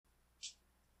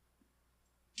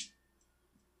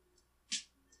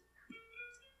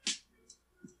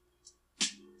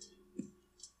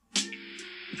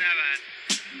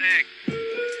6,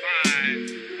 5,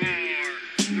 4,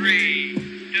 3,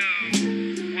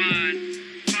 2, 1,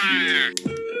 fire.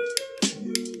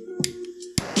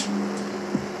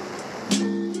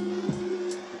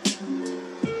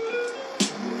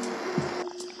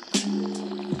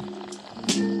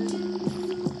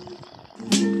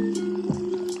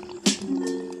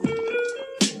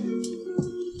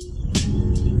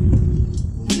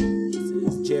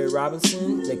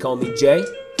 Robinson, they call me Jay.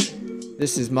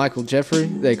 This is Michael Jeffrey,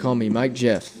 they call me Mike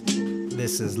Jeff.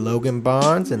 This is Logan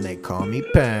Bonds, and they call me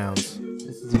Pounds.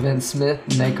 This is Vince Smith,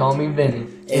 and they call me Vinny.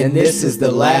 And this is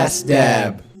The Last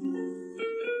Dab.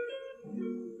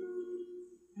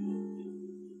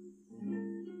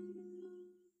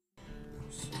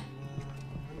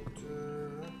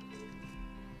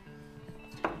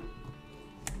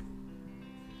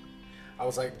 I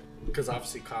was like, because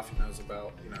obviously Coffee knows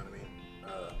about, you know what I mean?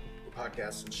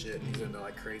 Podcasts and shit. He's into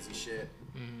like crazy shit.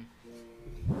 Mm-hmm.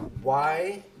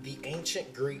 Why the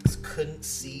ancient Greeks couldn't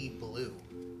see blue?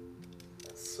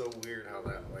 That's so weird how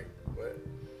that what?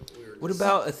 Weird. What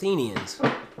about Athenians?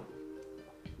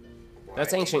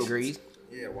 That's ancient Greece.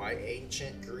 Yeah, why the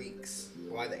ancient Greeks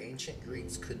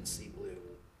couldn't see blue?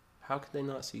 How could they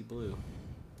not see blue?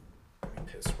 Let me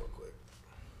piss real quick.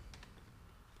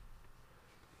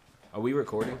 Are we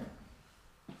recording?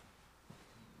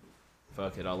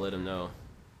 Fuck it, I'll let him know.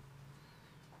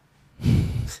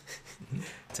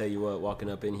 Tell you what, walking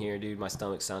up in here, dude, my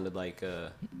stomach sounded like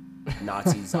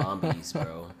Nazi zombies,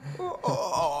 bro.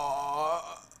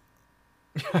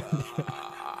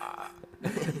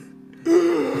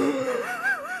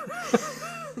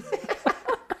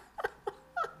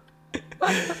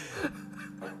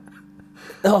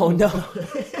 Oh no.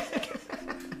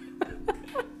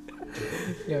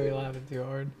 Yeah, we're laughing too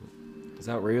hard. Is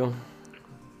that real?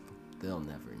 They'll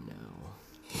never know.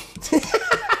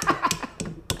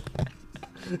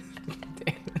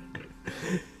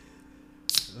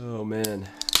 Oh man,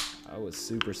 I was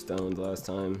super stoned last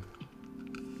time.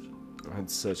 I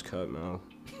had such cut mouth.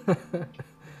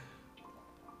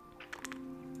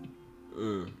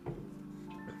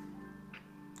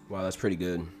 Wow, that's pretty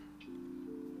good.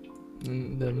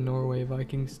 The Norway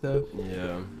Viking stuff.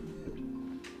 Yeah.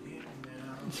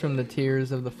 It's from the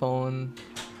Tears of the Fallen.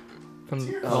 From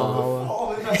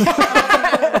Valhalla.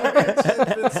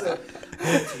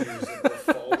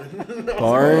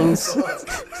 Barnes.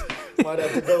 Might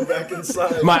have to go back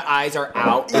inside. My eyes are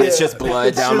out and it's just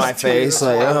blood down my face.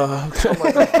 Like, oh.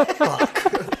 my God, fuck.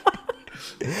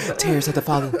 Tears of the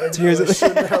Father. Tears of the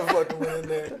shouldn't have fucking went in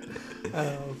there.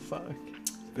 Oh, fuck.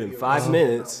 Been 5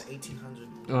 minutes.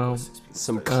 1800.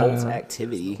 Some cult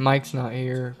activity. Mike's not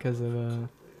here because of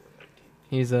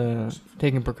he's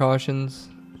taking precautions,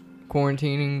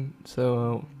 quarantining.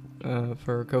 So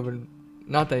for COVID,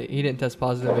 not that he didn't test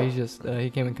positive. He's just he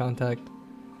came in contact,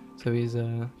 so he's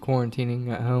quarantining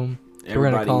at home. So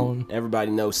we're gonna call him.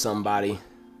 Everybody knows somebody.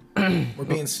 We're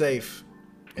being safe.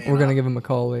 We're gonna give him a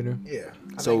call later. Yeah.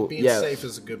 I think being safe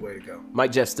is a good way to go.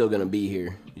 Mike Jeff's still gonna be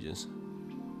here. He just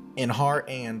in heart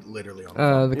and literally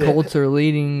on the Colts are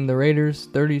leading the Raiders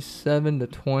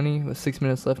 37-20 with 6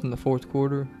 minutes left in the fourth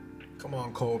quarter. Come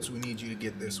on, Colts. We need you to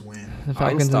get this win. The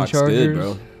Falcons and Chargers. Good,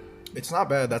 bro. It's not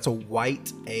bad. That's a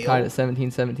white ale. Tied at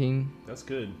 17-17. That's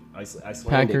good.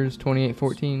 Packers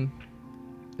 28-14.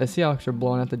 The Seahawks are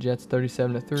blowing out the Jets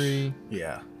 37-3.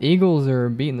 Yeah. Eagles are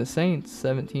beating the Saints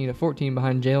 17-14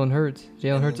 behind Jalen Hurts.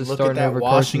 Jalen Hurts is starting over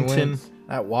Carson Wentz.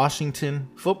 That Washington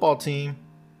football team.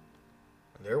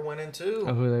 They're winning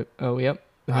too. Yep.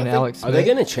 Behind Alex Smith. Are they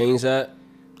gonna change that?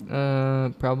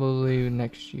 Probably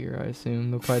next year, I assume.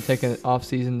 They'll probably take an off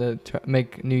season to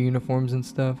make new uniforms and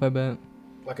stuff, I bet.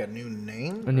 Like a new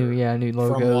name? New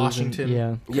logos. From Washington?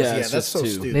 Yeah, that's so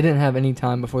stupid. They didn't have any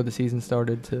time before the season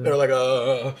started to... They're like,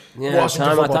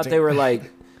 Washington I thought team. they were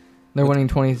like... They're winning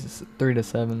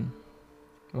 23-7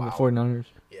 over the 49ers.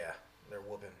 Yeah, they're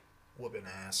whooping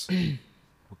ass.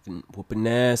 Whooping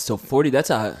ass. So 40,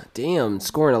 that's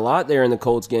scoring a lot there in the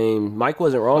Colts game. Mike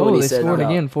wasn't wrong when he said... they scored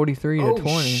again,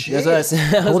 43-20. Shit. That's what I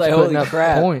said. I was like, holy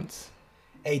crap. Points.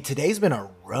 Hey, today's been a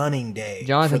running day.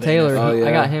 Jonathan Taylor,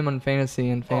 I got him on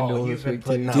fantasy and FanDuel this week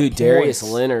too. Dude, Darius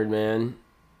Leonard, man.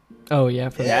 Oh yeah,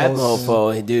 for that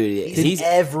mofo, dude. He's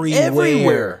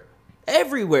everywhere.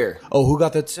 Everywhere. Oh, who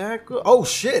got the tackle? Oh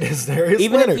shit, is Darius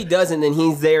Even Leonard. if he doesn't, then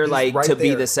he's there right to be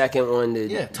there. the second one to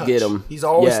get him. He's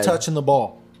always touching the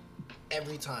ball.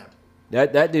 Every time.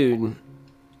 That dude,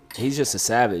 he's just a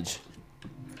savage.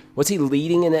 What's he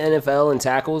leading in the NFL in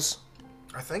tackles?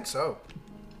 I think so.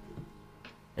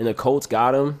 And the Colts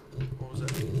got him. What was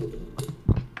that?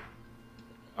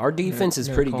 Our defense is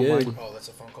pretty good. Oh, that's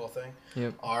a phone call thing?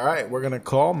 Yep. All right, we're going to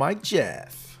call Mike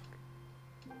Jeff.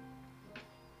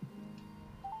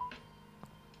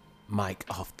 Mike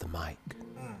off the mic.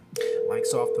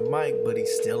 Mike's off the mic, but he's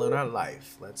still in our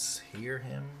life. Let's hear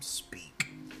him speak.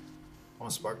 I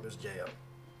want to spark this J up.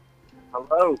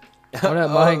 Hello. What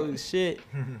up, Mike? Oh, shit.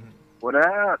 What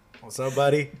up? What's up,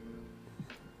 buddy?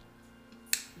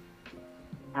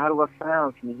 How do I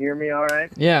sound? Can you hear me all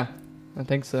right? Yeah, I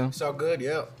think so. It's all good,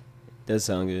 yeah. Does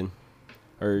sound good.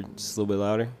 Or just a little bit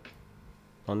louder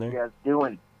on What you there. guys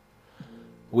doing?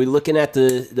 We looking at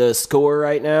the score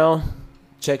right now.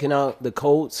 Checking out the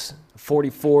Colts,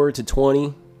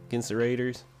 44-20 against the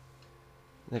Raiders.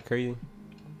 Isn't that crazy?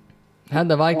 How'd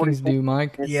the Vikings do,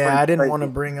 Mike? It's Yeah, pretty I didn't crazy. want to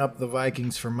bring up the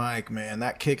Vikings for Mike, man.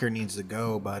 That kicker needs to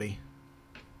go, buddy.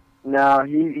 No,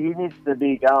 he needs to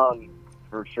be gone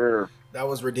for sure. That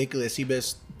was ridiculous. He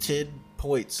missed 10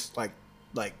 points, like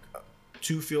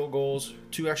 2 field goals,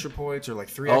 2 extra points, or like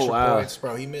 3 Oh, extra wow. points.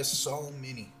 Bro, he missed so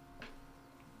many.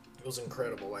 It was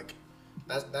incredible. Like,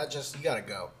 that just, you got to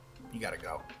go. You got to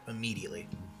go immediately.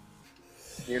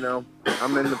 You know,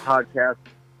 I'm in the podcast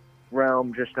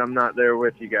realm, just I'm not there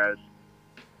with you guys.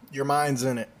 Your mind's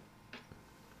in it.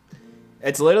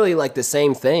 It's literally like the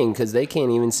same thing because they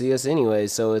can't even see us anyway.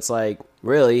 So it's like,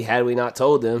 really, had we not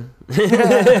told them. Damn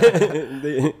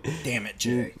it,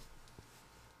 Jay.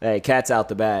 Hey, cat's out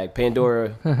the bag.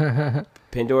 Pandora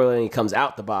Pandora comes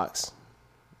out the box.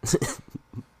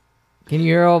 Can you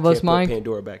hear all of us, Can't put Mike?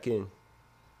 Pandora back in.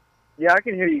 Yeah, I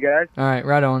can hear you guys. All right,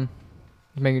 right on.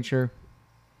 Just making sure.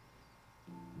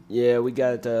 Yeah, we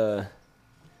got the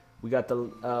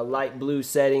light blue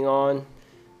setting on.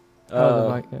 Oh, the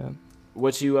Mike, yeah.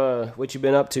 What you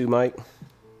been up to, Mike?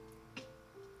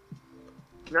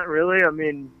 Not really. I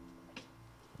mean,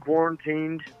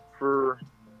 quarantined for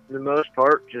the most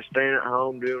part, just staying at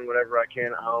home, doing whatever I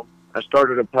can at home. I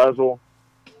started a puzzle,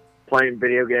 playing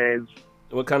video games.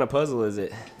 What kind of puzzle is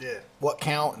it? Yeah. What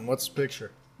count and what's the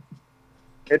picture?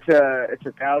 It's a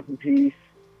 1,000-piece.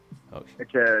 Oh,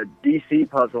 It's a DC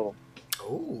puzzle.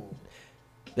 Ooh.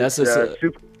 that's just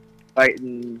Super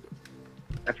fighting.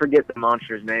 I forget the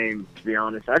monster's name, to be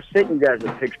honest. I've sent you guys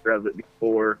a picture of it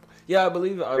before. yeah.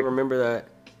 I remember that.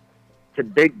 It's a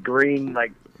big green,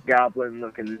 like,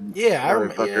 goblin-looking. Yeah, I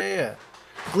remember. motherfucker. Yeah.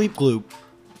 Gleep gloop.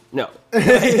 No.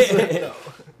 No.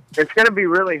 It's gonna be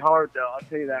really hard, though. I'll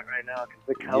tell you that right now, because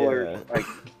the colors, Yeah.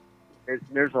 like,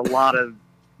 there's a lot of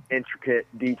intricate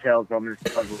details on this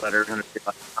puzzle that are gonna be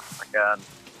like, oh my god.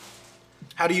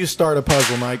 How do you start a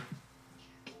puzzle, Mike?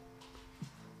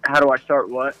 How do I start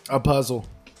what? A puzzle.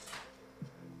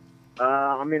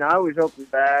 I mean, I always open the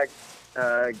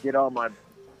bag, get all my,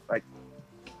 like,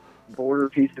 border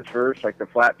pieces first, like the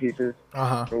flat pieces,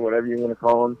 Uh-huh. or whatever you want to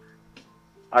call them.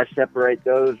 I separate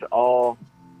those all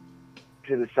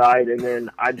to the side, and then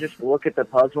I just look at the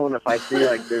puzzle, and if I see,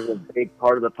 like, there's a big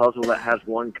part of the puzzle that has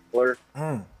one color,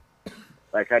 Mm.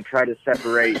 like, I try to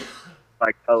separate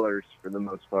by colors for the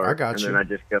most part. I got and you. then I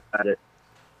just go at it.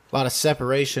 A lot of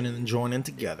separation and then joining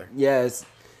together. Yeah, it's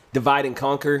divide and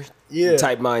conquer Yeah.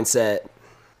 type mindset.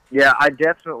 Yeah, I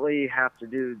definitely have to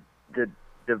do the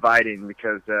dividing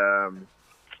because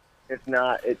if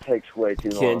not, it takes way too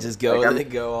You long. can't just go Like,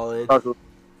 and go all in. puzzles,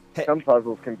 Hey. some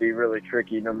puzzles can be really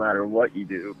tricky no matter what you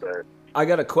do, but I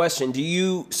got a question.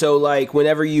 So like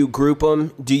whenever you group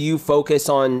them, do you focus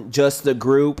on just the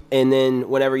group and then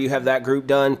whenever you have that group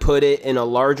done, put it in a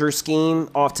larger scheme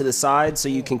off to the side so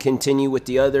you can continue with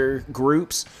the other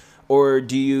groups? Or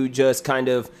do you just kind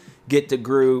of get the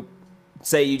group,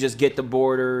 say you just get the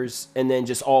borders and then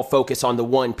just all focus on the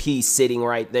one piece sitting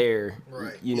right there?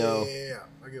 Right. You know? Yeah.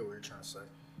 I get what you're trying to say.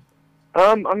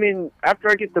 I mean, after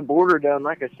I get the border done,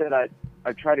 like I said,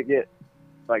 I try to get,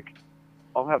 like,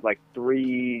 I'll have like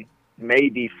 3,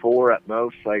 maybe 4 at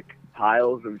most, like,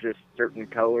 piles of just certain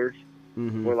colors.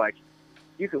 Mm-hmm. Where, like,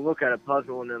 you can look at a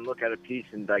puzzle and then look at a piece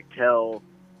and, like, tell,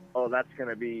 oh, that's going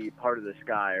to be part of the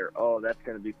sky, or, oh, that's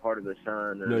going to be part of the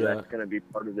sun, or No doubt. that's going to be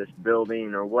part of this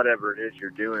building, or whatever it is you're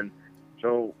doing.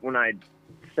 So when I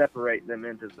separate them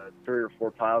into the 3 or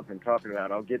 4 piles I'm talking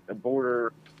about, I'll get the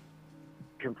border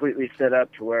completely set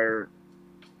up to where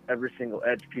every single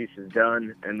edge piece is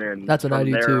done, and then That's what I from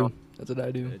do there too. on, That's what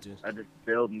I do. I just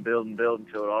build and build and build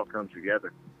until it all comes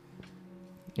together.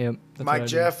 Yep. That's Mike what I do.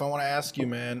 Jeff, I want to ask you,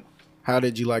 man, how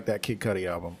did you like that Kid Cudi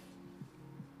album?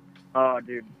 Oh,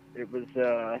 dude, it was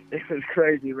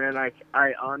crazy, man.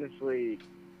 I honestly,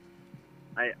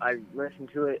 I listened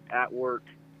to it at work.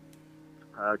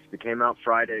 It came out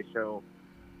Friday, so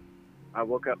I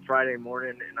woke up Friday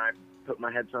morning and I put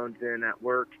my headphones in at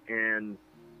work, and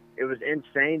it was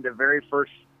insane. The very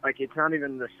first, like, it's not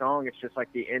even the song; it's just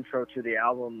like the intro to the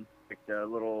album, like the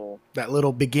little That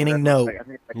little beginning whatever, note. like, I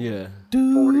think it's like Yeah.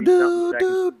 40 something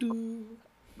seconds. do.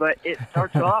 But it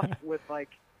starts off with like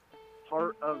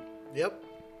part of Yep.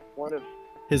 one of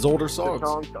His older the songs.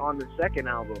 songs on the second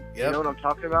album. Yep. You know what I'm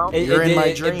talking about? You're in my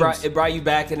It dreams. brought you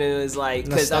back, and it was like,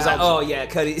 because I was like, Nostalgia. oh yeah,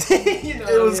 Cuddy. You know It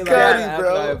what I was mean? Cuddy, Like,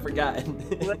 bro. I forgot.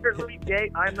 Literally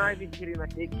I'm not even kidding.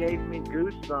 Like, it gave me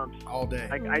goosebumps. All day.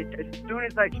 Like, as soon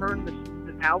as I turned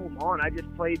this album on, I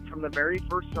just played from the very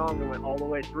first song and went all the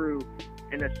way through.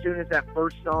 And as soon as that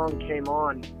first song came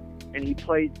on, and he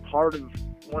played part of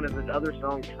one of his other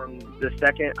songs from the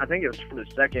second, I think it was from the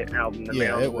second album. The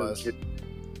Yeah, Man it was.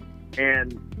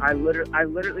 And I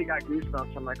literally got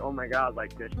goosebumps. I'm like, oh my god,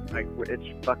 like this, like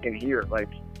it's fucking here. Like,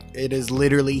 It is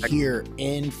literally here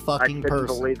in I fucking couldn't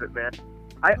person. believe it, man.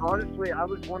 I honestly, I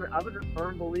was a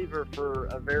firm believer for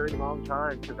a very long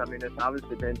time, because I mean, it's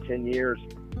obviously been 10 years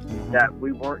that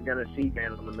we weren't gonna see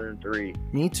Man on the Moon 3.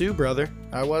 Me too, brother.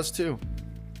 I was too.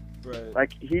 Right.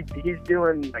 Like, he's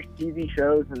doing like TV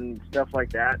shows and stuff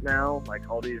like that now, like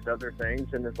all these other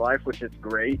things in his life, which is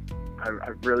great. I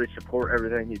really support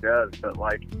everything he does, but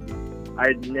like, I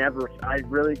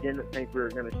really didn't think we were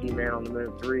gonna see Man on the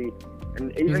Moon 3.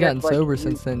 And even He's gotten if, like, sober you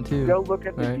since then too. go look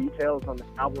at the right? details on the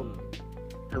album,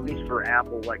 at least for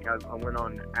Apple. Like, I went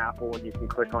on Apple, and you can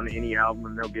click on any album,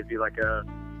 and they'll give you like a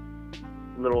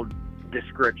little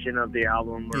description of the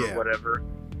album or Yeah. whatever.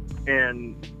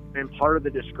 And part of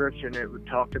the description, it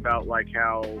talked about like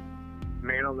how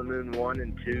Man on the Moon 1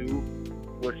 and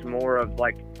 2 was more of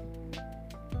like,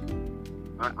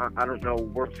 I don't know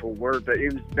word for word, but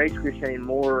it was basically saying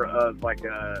more of like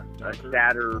a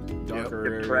sadder,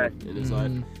 Darker depressed. in his life.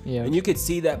 Mhm. Yeah. And you could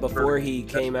see that before he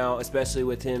came out, especially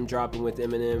with him dropping with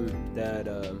Eminem that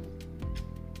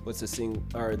what's the single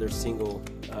or their single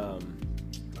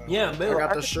yeah, I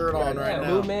got the shirt on right now.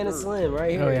 Moon Man and Slim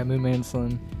right here. Oh yeah, Moon Man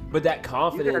Slim. But that You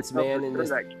confidence, guys know man, for and sure this,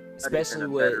 that Cuddy especially did a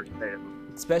what better stand.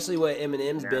 especially what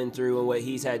Eminem's Yeah. been through and what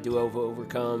he's had to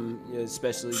overcome, you know,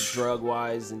 especially drug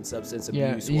wise and substance Yeah,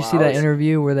 abuse. did you see that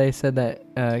interview where they said that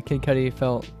Kid Cudi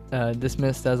felt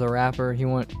dismissed as a rapper?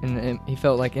 And he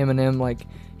felt like Eminem, like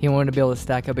he wanted to be able to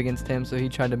stack up against him, so he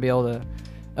tried to be able to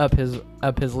up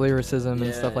his lyricism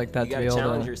and stuff like that You to be gotta able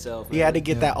challenge to. yourself. You had to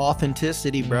get that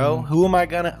authenticity, bro. Who am I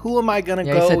gonna Yeah,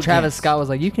 go? he said Travis against? Scott was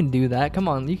like, "You can do that. Come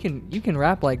on, you can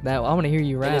rap like that. I want to hear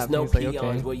you rap." And it's no He's like, peons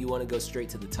okay. where you want to go straight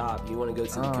to the top. You want to go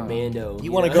to the Oh. commando.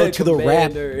 You wanna go to the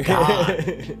rap Commander. god.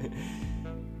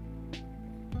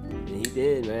 And he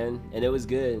did, man, and it was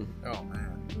good. Oh man.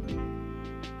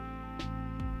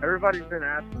 Everybody's been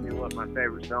asking me what my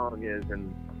favorite song is,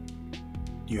 and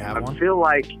Do you have I one? feel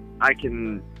like I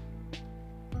can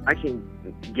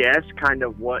guess kind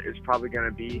of what is probably going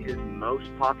to be his most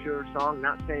popular song.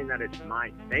 Not saying that it's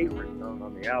my favorite song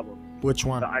on the album, Which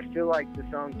one? but I feel like the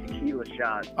song "Tequila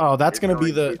Shot." Oh, that's is gonna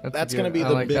be going the to- that's a gonna good- be I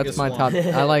the like, biggest That's my one. top.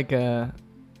 I like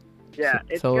Yeah,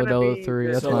 it's Solo gonna Dolo be 3,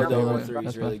 the that's my Solo number Dolo favorite. one. 3 is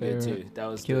That's my really good favorite. too. That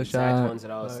was the Tequila exact Shot. ones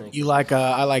that I was thinking. You like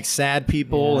I like Sad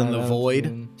People Yeah, and The that was Void.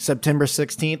 good. September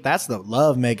 16th. That's the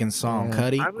love making song, Yeah.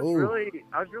 Cuddy. I was Ooh. really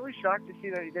shocked to see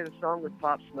that he did a song with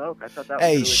Pop Smoke. I thought that was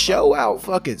Hey, really show fun. out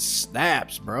fucking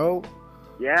snaps, bro.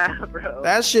 Yeah, bro.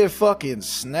 That shit fucking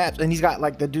snaps. And he's got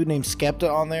like the dude named Skepta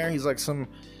on there. He's like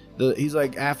he's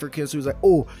like African, so he's like,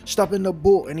 oh, stop in the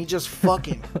boat, and he just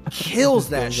fucking kills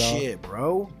that Goes out. shit,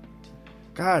 bro.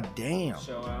 God damn.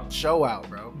 Show out,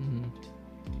 bro. Mhm.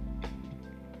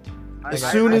 As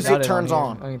I- soon I as got it turns here.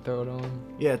 on. I can throw it on.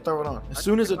 Yeah, throw it on. As I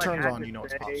soon as think it if I turns had on, to you know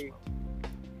it's say- possible.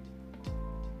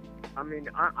 I mean,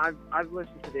 I've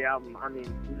listened to the album, I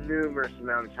mean, numerous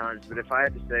amount of times, but if I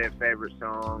had to say a favorite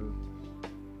song,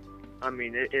 I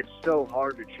mean, it's so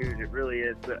hard to choose. It really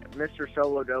is. But Mr.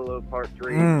 Solo Dolo Part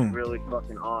 3 is really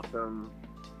fucking awesome.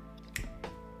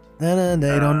 They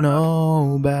don't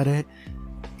know about it.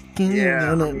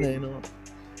 Yeah, I They mean- don't.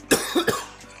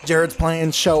 Jared's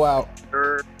playing Show Out.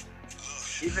 Or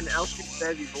even Elsie's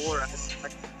Baby Boy, I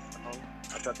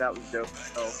thought that was dope.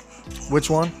 Oh, Which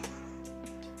one?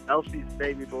 Elsie's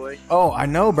Baby Boy. Oh, I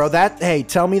know, bro. Hey,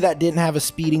 tell me that didn't have a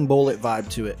Speeding Bullet vibe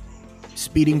to it.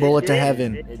 Speeding Bullet to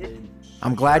Heaven. It did.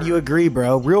 I'm glad you agree,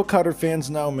 bro. Real Cutter fans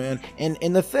know, man.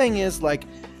 And the thing is, like,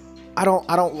 I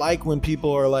don't like when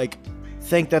people are like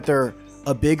think that they're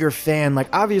a bigger fan. Like,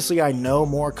 obviously I know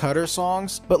more Cutter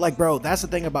songs, but like, bro, that's the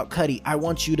thing about Cuddy. I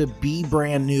want you to be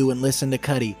brand new and listen to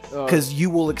Cuddy, because you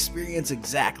will experience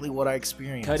exactly what I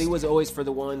experienced. Cuddy was always for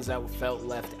the ones that felt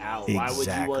left out. Why would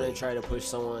you want to Exactly. try to push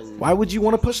someone? Why would you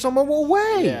want to push someone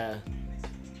away? Yeah.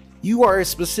 You are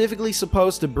specifically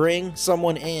supposed to bring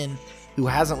someone in who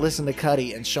hasn't listened to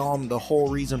Cuddy and show them the whole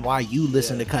reason why you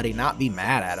listen to Cuddy, not be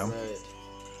mad at him. Right.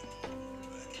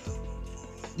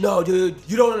 No, dude,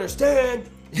 you don't understand.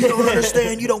 You don't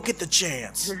understand. You don't get the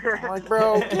chance. I'm like,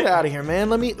 bro, get out of here, man.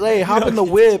 Hey, hop in the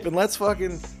whip and let's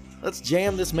fucking Let's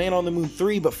jam this Man on the Moon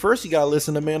 3, but first you gotta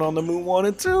listen to Man on the Moon 1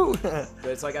 and 2. But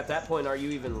it's like at that point, are you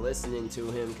even listening to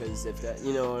him? Because if that,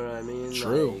 you know what I mean?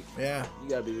 True. Like, Yeah. you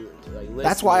gotta be like listening.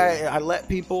 That's why I let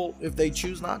people, if they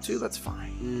choose not to, that's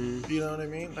fine. You know what I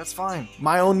mean? That's fine.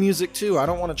 My own music too. I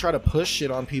don't want to try to push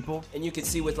shit on people. And you can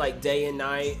see with like Day and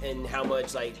Night and how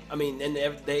much like, I mean, and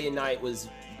Day and Night was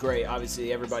great.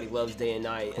 Obviously, everybody loves Day and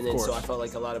Night, and then so I felt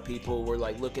like a lot of people were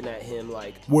like looking at him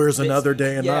like, where's another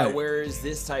Day and Night? Yeah, where is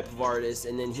this type of artist?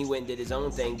 And then he went and did his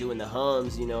own thing, doing the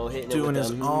hums, you know, hitting doing it with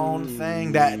his the, own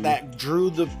thing that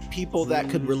drew the people that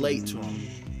could relate to him.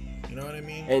 You know what I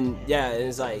mean? And yeah,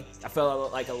 it's like I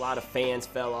felt like a lot of fans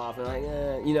fell off and like,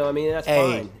 you know, I mean, that's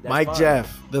Hey, fine. That's Mike fine.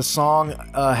 Jeff, the song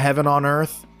 "Heaven on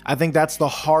Earth." I think that's the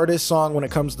hardest song when it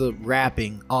comes to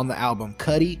rapping on the album.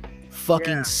 Cuddy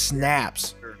fucking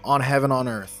snaps on "Heaven on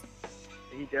Earth."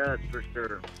 He does for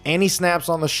sure. And he snaps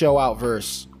on the show out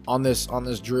verse on this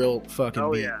drill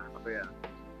fucking beat. Oh yeah.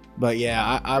 But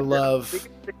yeah, I love. We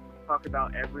can talk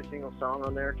about every single song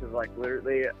on there because, like,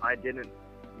 literally, I didn't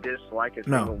dislike a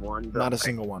single one. But not a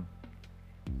single one.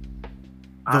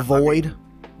 I The Void. mean,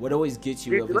 What always gets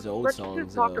you of his old let's songs?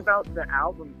 just talk though? about the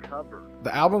album cover.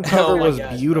 The album cover my was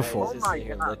gosh, beautiful. Brian, Oh my just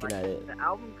here god! looking at it. The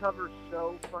album cover's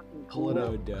so fucking cool.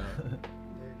 No doubt.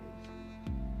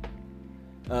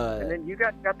 And then you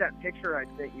got that picture I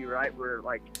sent you, right? Where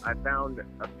like I found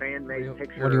a fan-made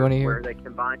picture what do you wanna hear? where they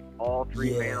combined all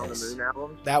three Man on the Yes. Moon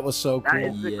albums. That was so That cool.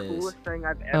 is the Yes. coolest thing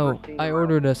I've ever Oh, seen. I in my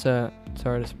ordered life. us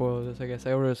sorry to spoil this, I guess.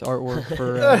 I ordered us artwork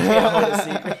for Yeah, what a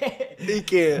secret. He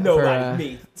can't. Nobody, For,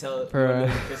 me. Tell for, you wanna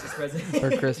know the Christmas present.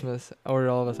 for Christmas. I ordered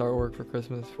all of us artwork for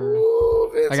Christmas for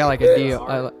Ooh, I got like a Vince.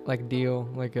 deal, like a deal,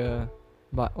 like a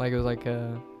like it was like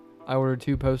I ordered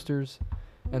 2 posters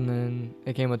and then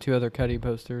it came with 2 other Cuddy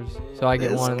posters. So I get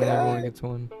This one and then guy. everyone gets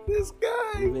one. This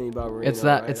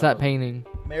guy. It's that painting.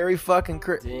 Merry fucking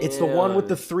It's the one with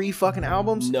the 3 fucking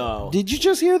albums? No. Did you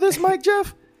just hear this, Mike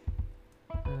Jeff?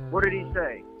 What did he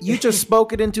say? You just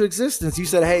spoke it into existence. You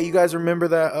said, "Hey, you guys remember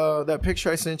that picture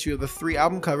I sent you of the 3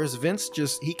 album covers?" Vince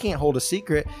he can't hold a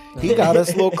secret. He got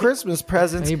us little Christmas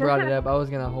presents. He brought it up. I was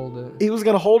gonna hold it. He was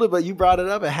gonna hold it, but you brought it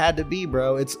up. It had to be,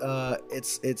 bro. It's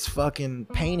fucking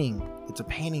painting. It's a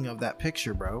painting of that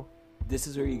picture, bro. This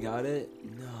is where you got it?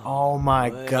 No. Oh my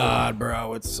way. god,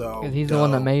 bro. It's so. 'Cause he's the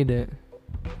one that dope. made it.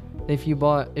 If you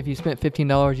spent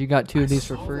 $15, you got 2 of these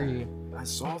for free. I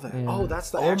saw that. Yeah. Oh,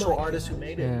 that's the Oh actual my artist who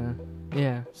made it. Yeah,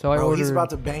 yeah. So I Bro, ordered. he's about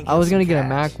to bank. I was in gonna some get a cash.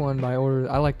 Mac one, but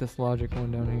I like this Logic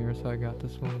one down here, so I got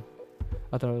this one.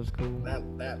 I thought it was cool. That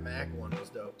Mac one was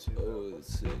dope too. Oh,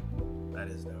 that's sick. That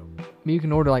is dope. But you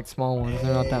can order like small ones.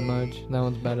 They're not that much. That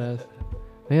one's badass.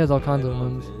 He has all kinds of I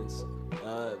love ones. Vince.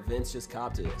 Vince just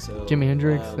copped it. So Jimi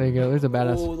Hendrix. There you go. There's a Oh,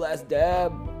 badass. last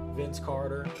dab. Vince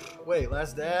Carter. Wait,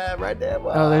 last dab, right there.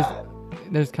 Oh,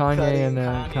 there's Kanye Cudi, and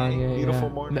Kanye, Kanye. Beautiful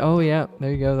Yeah. Morning. Oh yeah,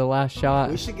 there you go. The last shot.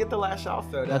 We should get the last shot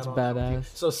there. That's badass.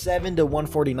 So 7 to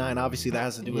 149. Obviously, that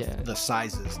has to do with Yeah. the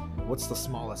sizes. What's the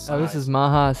smallest size? Oh, this is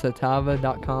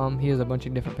mahasatava.com. He has a bunch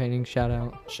of different paintings. Shout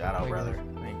out. Shout out, Like brother.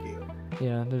 this. Thank you.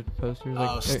 Yeah, there's posters. Oh,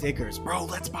 Like, stickers, bro.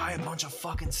 Let's buy a bunch of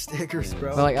fucking stickers,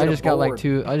 bro. But like Get I a just got like board.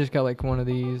 2. I just got like one of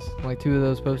these, like 2 of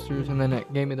those posters, and then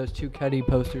it gave me those 2 Cuddy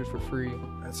posters for free.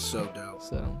 That's so dope.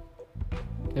 So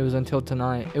it was until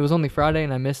tonight. It was only Friday,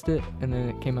 and I missed it, and then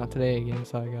it came out today again,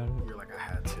 so I got it. You're like, I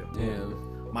had to.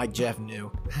 Damn. Mike Jeff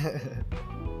knew.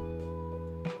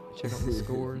 Check out the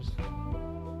scores.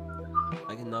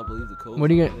 I cannot believe the code.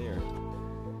 What are you there.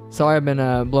 Sorry, I've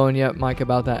been blowing you up, Mike,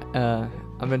 about that.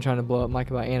 I've been trying to blow up Mike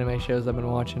about anime shows I've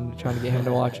been watching, trying to get him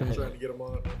to watch them. Trying to get him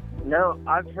on. No,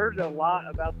 I've heard a lot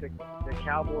about the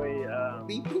cowboy.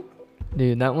 Beep, boop.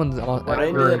 Dude, that one's all. I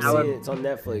didn't really really see good. it. It's on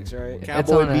Netflix, right? It's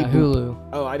Cowboy on Bebop. Hulu.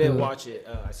 Oh, I didn't Hulu. watch it.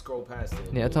 I scrolled past it.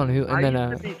 Yeah, it's on Hulu. I And then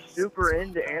used to be super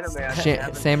into anime. I just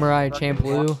haven't Samurai fucking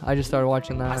Champloo. I just started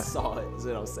watching I that. saw it. Is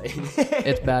what I'm saying.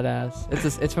 It's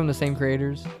badass. It's from the same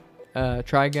creators.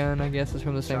 Trigun, I guess, is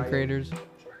from the same Trigun. creators.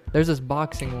 There's this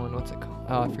boxing one. What's it called?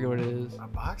 Oh, I forget what it is. A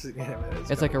boxing anime.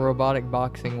 It's like a robotic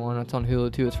boxing one. It's on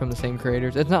Hulu too. It's from the same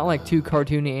creators. It's not like too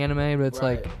cartoony anime, but it's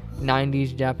Right. like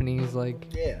 90s Japanese. Like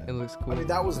Yeah. it looks cool. I mean,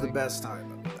 that was the Like, best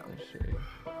time.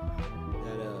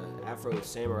 That Afro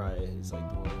Samurai is like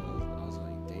the one I was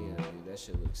like, damn, dude, that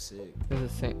shit looks sick.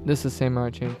 This is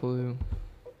Samurai Champloo,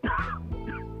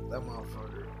 That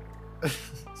motherfucker.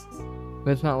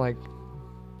 but it's not like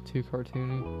too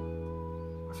cartoony.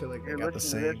 I feel like I Here, got the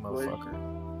listen to same this, boys.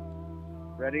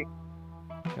 motherfucker. Ready?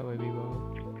 Cowboy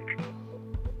Bebop.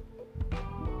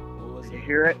 What was Did you it?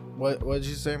 hear it? What did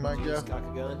you say, Mike Did you Jeff? just cock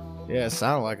a gun? Yeah, it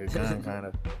sounded like a gun, kind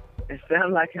of. It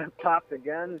sounded like I popped the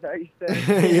gun. Is that what you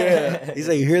said? Yeah. He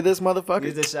said, "You hear this, motherfucker?"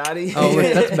 Here's a shotty. Oh,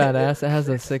 wait, that's badass. It has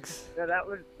a 6. No, that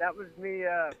was me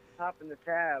popping the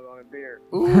tab on a beer.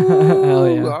 Ooh, Hell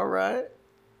yeah. all right.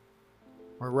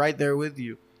 We're right there with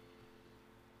you.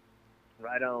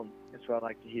 Right on. That's what I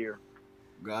like to hear.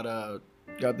 Got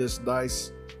this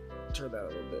nice. Turn that a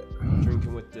little bit.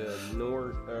 Drinking with the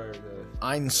the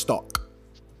Einstock.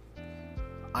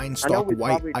 I know Einstock we White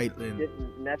probably Island.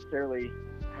 didn't necessarily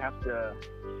have to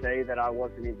say that I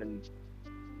wasn't even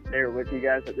there with you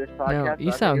guys at this podcast. No, but you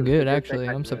I think sound it was good, a actually.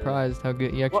 thing. I'm surprised how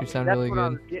good you actually sound that's really what I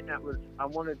good. was getting at was I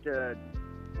wanted to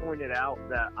point it out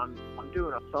that I'm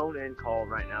doing a phone-in call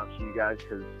right now to you guys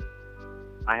because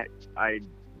I've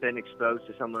been exposed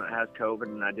to someone that has COVID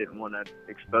and I didn't want to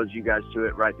expose you guys to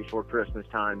it right before Christmas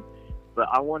time. But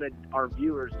I wanted our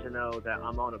viewers to know that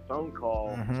I'm on a phone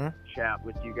call chat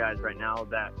with you guys right now.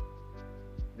 That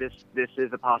this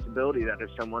is a possibility that if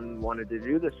someone wanted to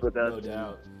do this with us, No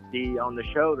doubt. be on the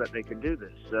show, that they could do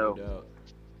this. No So doubt.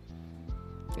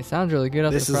 It sounds really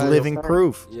good. This is living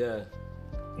proof. Yeah.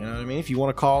 You know what I mean? If you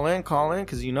want to call in,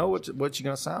 because you know what you're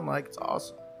gonna sound like. It's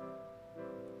awesome.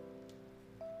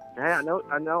 hey, I know.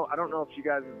 I don't know if you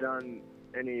guys have done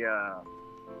any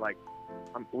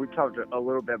we talked a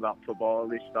little bit about football, at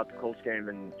least about the Colts game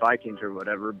and Vikings or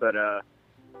whatever. But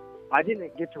I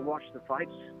didn't get to watch the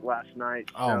fights last night.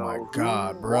 Oh so my who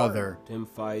God, won? brother! Them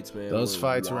fights, man. Those were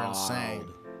fights were wild. insane.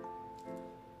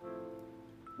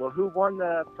 Well, who won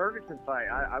the Ferguson fight?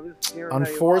 I was hearing.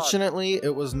 Unfortunately,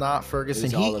 it was not Ferguson.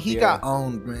 It was He Oliveira. got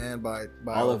owned, man, by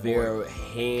Oliveira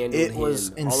handled It him. was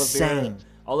insane.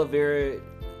 Oliveira,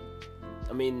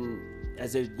 I mean,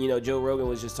 as Joe Rogan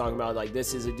was just talking about, like,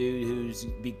 this is a dude who's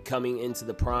becoming into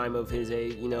the prime of his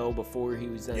age, before he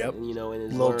was, Yep. in his a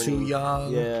little learning. too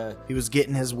young. Yeah. He was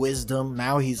getting his wisdom.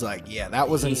 Now he's like, yeah, that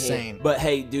was insane. But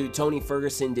hey, dude, Tony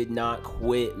Ferguson did not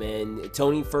quit, man.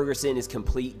 Tony Ferguson is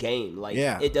complete game. Like,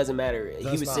 Yeah. it doesn't matter. He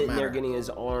was not sitting there matter. getting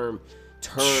his arm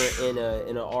turned in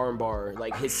an arm bar.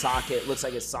 Like, his socket looks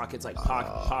like his socket's like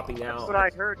popping out. That's what I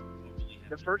heard.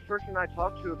 The first person I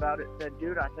talked to about it said,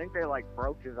 "Dude, I think they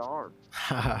broke his arm."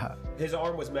 His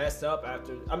arm was messed up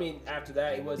after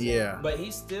that he wasn't. Yeah. But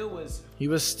he still was. He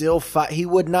was still he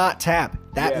would not tap.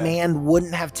 That Yeah. man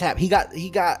wouldn't have tapped. He got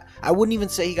I wouldn't even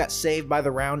say he got saved by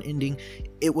the round ending.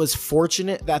 It was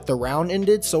fortunate that the round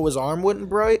ended so his arm wouldn't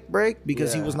break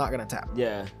because he Yeah. was not going to tap.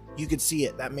 Yeah. You could see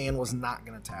it. That man was not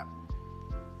going to tap.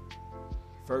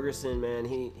 Ferguson, man,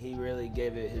 he really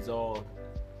gave it his all.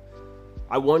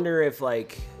 I wonder if,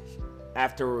 like,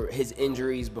 after his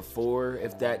injuries before,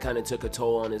 if that kind of took a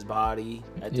toll on his body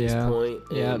at this point.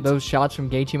 Yeah, And those shots from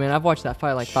Gaethje, man. I've watched that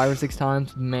fight like 5 or 6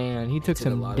 times. Man, he took a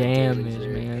some lot of damage, there.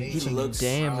 man. He Some looks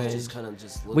damage. just kind of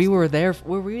just looks We were there.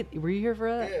 Were you here for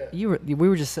that? Yeah. We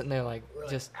were just sitting there like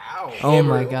just. Ow. Oh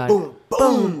my God! Boom,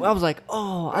 boom. I was like,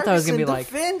 oh, I thought it was gonna be like.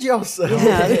 defend yourself.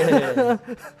 Yeah.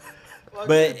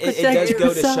 But it does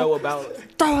go to show about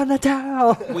Throw in the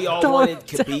towel. we all Throw in wanted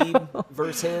the Khabib towel.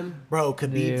 versus him. Bro,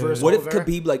 Khabib Dude. versus What if Oliveira?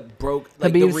 Khabib broke?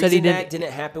 Like, Khabib the said he reason that didn't-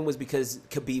 didn't happen was because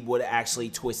Khabib would have actually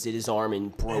twisted his arm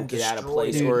and broke And it out of destroyed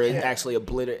place, it. or it Yeah. actually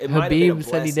obliterated. It might have been a Habib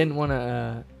said he blessing. didn't want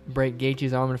to break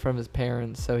Gaethje's arm in front of his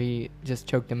parents, so he just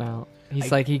choked him out. He's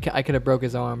like, I could have broke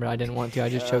his arm, but I didn't want to. I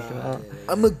just choked him out.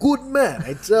 I'm a good man.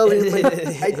 I tell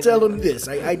him this.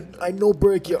 I know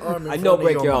break your arm. I know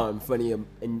break your arm in front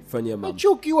of your I mom.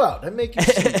 choke you out. I make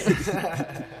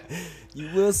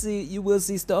you see. You will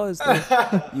see stars.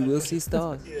 Though. You will see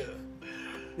stars.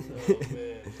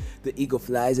 The eagle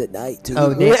flies at night too.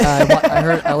 Oh,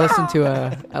 I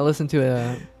listened to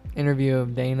a interview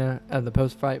of Dana at the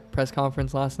post-fight press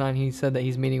conference last night. He said that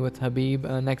he's meeting with Habib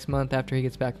next month after he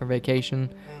gets back from vacation,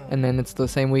 and then it's the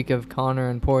same week of Conor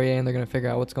and Poirier, and they're gonna figure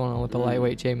out what's going on with the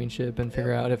lightweight championship and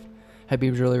figure out if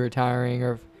Habib's really retiring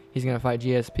or if he's gonna fight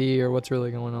GSP or what's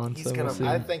really going on. We'll see.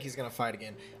 I think he's gonna fight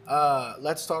again.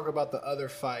 Let's talk about the other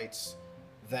fights.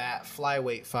 That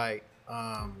flyweight fight.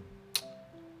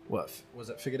 What was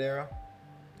it? Figueroa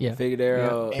Yeah.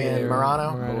 Figueroa and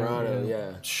Morano. Morano,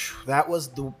 yeah. That was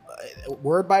the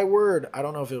word by word. I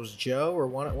don't know if it was Joe or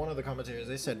one of the commentators.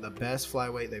 They said the best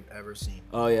flyweight they've ever seen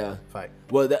Oh yeah. fight.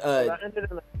 Well, That ended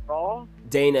in a draw.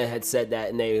 Dana had said that,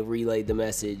 and they relayed the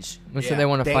message. They said Yeah, they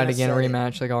want to Dana fight again, a said it.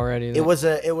 rematch like already. It was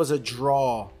a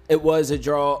draw. It was a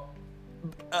draw.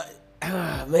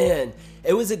 Man,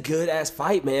 it was a good ass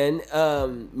fight, man.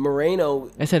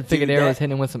 Moreno. They said dude, Figueroa was that-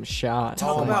 hitting him with some shots.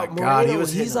 Talk Oh my about God, Moreno. he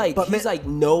was He's hitting him. But he's like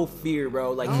no fear,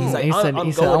 bro. Like he's like he said, I'm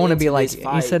he said, going I want to into be like, this he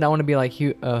fight. said, I want to be like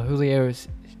Julio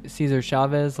Cesar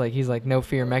Chavez, like he's like no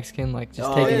fear Mexican, like just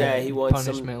Oh, taking yeah, he wants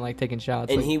punishment, like taking shots.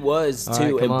 And like, he was all too, right,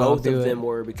 and come on, I'll both do of it. them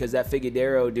were, because that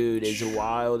Figueroa dude is a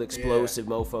wild, explosive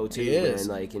mofo too, He is.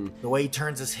 man. Like, and The way he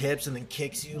turns his hips and then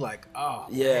kicks you, like, oh,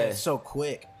 Yeah. man, it's so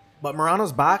quick. But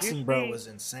Morano's boxing, bro, see- was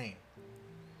insane.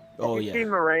 oh Did you see yeah,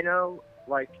 Moreno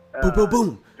like boom, boom,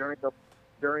 boom.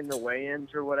 during the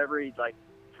weigh-ins or whatever? He like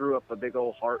threw up a big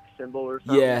old heart symbol or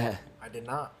something. Yeah, I did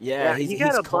not. yeah. he He's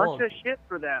got a calm. bunch of shit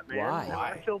for that, man. Why? And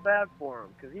I feel bad for him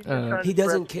because he's just Uh, trying He to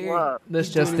doesn't spread care. some love. This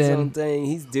He's just doing his own in. thing.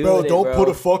 He's doing Bro, it, don't bro. put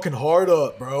a fucking heart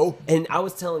up, bro. And I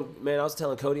was telling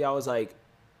Cody, I was like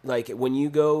when you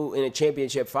go in a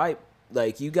championship fight,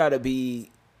 like you gotta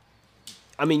be.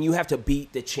 I mean, you have to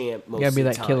beat the champ most gotta be of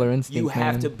the that time. killer instinct, You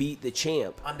have man. to beat the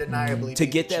champ Undeniably. to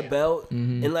beat get the that champ. belt,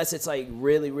 Mhm. unless it's like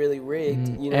really, really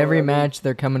rigged. You know Every what I mean? match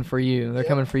they're coming for you. They're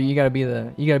coming for you. You gotta be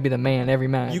the man every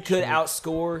match. You could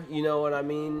outscore. You know what I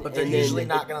mean? But they're And then usually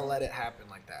not going to let it happen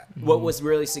like that. What was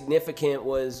really significant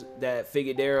was that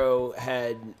Figueroa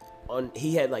had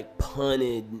like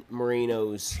punted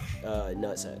Marino's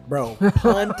nutsack. Bro,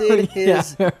 punted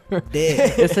his Yeah.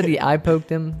 dick. They said he eye poked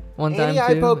him one time And he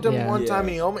eye too. poked him Yeah. one time.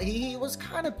 Yeah. He was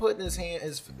kind of putting his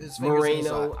fingers in his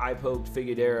Moreno, side. I poked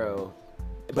Figueroa,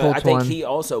 but Colts I think won. he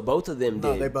also both of them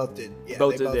No, did. they both did. Yeah,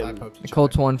 Both they of both them. eye poked The each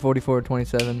Colts other. won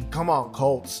 44-27. Come on,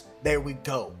 Colts. There we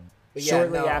go. But yeah,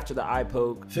 Shortly no, after the eye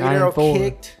poke, Figueroa 9-4.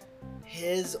 kicked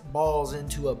his balls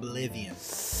into oblivion.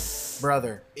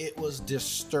 Brother, it was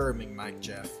disturbing, Mike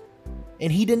Jeff.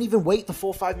 And he didn't even wait the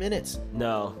full 5 minutes.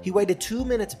 no, He waited 2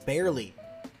 minutes barely.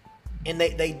 And they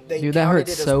Dude, that counted hurts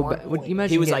it as so 1 bad. Would point. you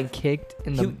imagine He was getting like- kicked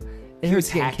in the? he It was hurts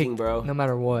getting hacking, kicked, bro. no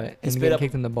matter what. And spit getting up-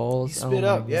 kicked in the balls. he spit oh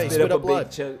up, my yeah, he God. spit spit up up a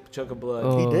blood. big chunk of blood.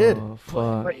 Oh, He did.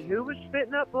 Fuck. Wait, who was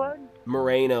spitting up blood?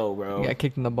 Moreno, He bro. got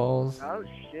kicked in the balls. Oh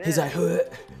shit. He's like,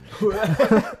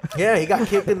 Yeah, he got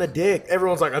kicked in the dick.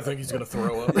 Everyone's like, I think he's gonna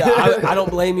throw up. yeah, I don't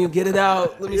blame you. Get it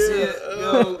out. Let me see it.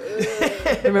 Yo.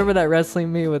 Remember that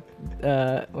wrestling meet with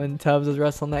when Tubbs was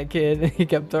wrestling that kid and he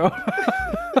kept throwing.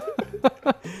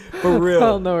 For real. I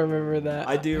don't know. Remember that?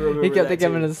 I do remember He kept that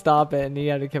coming too. to stop it, and he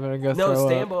had to come in and go No, throw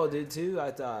up. Stanball did too,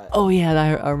 I thought. Oh yeah,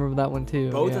 I remember that one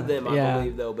too. Both yeah. of them, I yeah.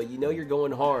 believe, though. But you know you're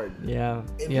going hard. Yeah,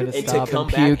 you had to And to stop come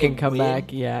and back puke and and come win?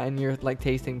 back. Yeah, and you're like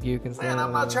tasting puke and stuff. Man,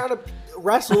 I'm not trying to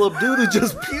wrestle a dude who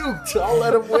just puked. I'll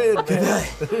let him win, man.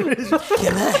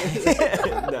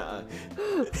 Nah.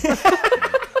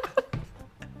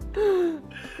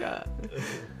 God.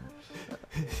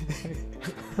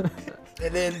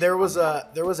 And then there was a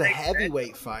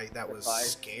heavyweight fight that was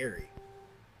scary.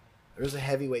 There was a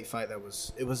heavyweight fight that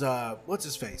was what's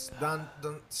his face? Don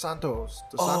Santos.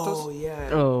 Dos Santos? Oh yeah.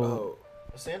 Oh.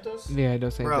 Dos Santos? Yeah,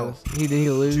 Dos Bro. Santos. He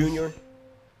lose. Junior.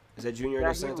 Is that Junior Yeah,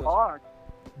 Dos he Santos? lost.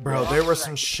 Bro, there were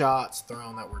some shots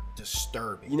thrown that were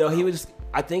disturbing. You know,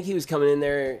 I think he was coming in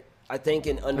there. I think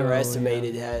and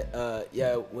underestimated.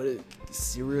 What is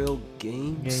serial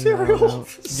game? Cereal.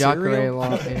 Jacare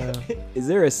lost. Yeah. Is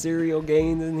there a serial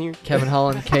game in here? Kevin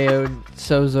Holland KO'd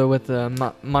Souza with the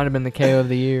might have been the KO of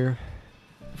the year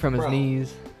from his Bro.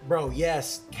 knees. Bro,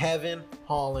 yes, Kevin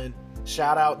Holland.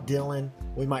 Shout out Dylan.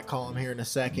 We might call him here in a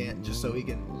second just so he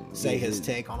can say his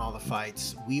take on all the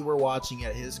fights. We were watching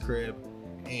at his crib,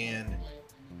 and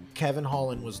Kevin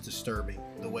Holland was disturbing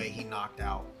the way he knocked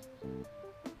out.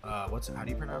 How do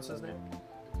you pronounce his name?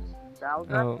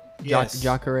 Bowser? Oh, Yes.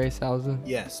 Jacare Souza.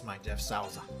 Yes, Mike Jeff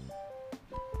Souza.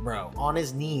 Bro, on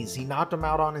his knees. He knocked him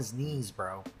out on his knees,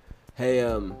 bro. Hey,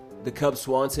 the Cub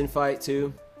Swanson fight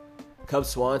too. Cub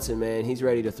Swanson, man, he's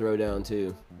ready to throw down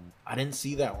too. I didn't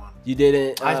see that one. You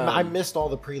didn't? I missed all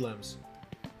the prelims.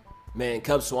 Man,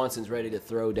 Cub Swanson's ready to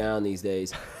throw down these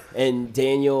days. And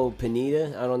Daniel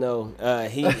Pineda, I don't know.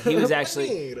 He was actually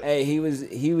Pineda. hey,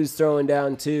 he was throwing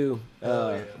down too.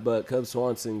 Yeah. But Cub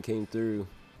Swanson came through.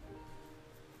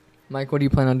 Mike, what do you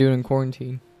plan on doing in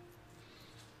quarantine?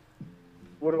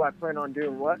 What do I plan on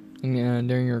doing? What?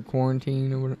 During your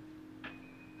quarantine or what?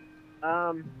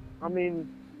 I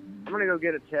mean, I'm gonna go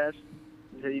get a test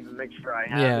to even make sure I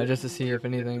have Yeah, it. just to see if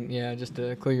anything. Yeah, just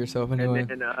to clear yourself anyway. And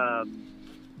then, I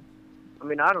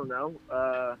mean, I don't know.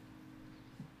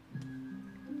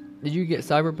 Did you get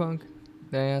Cyberpunk?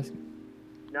 Did I ask?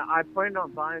 Now, I planned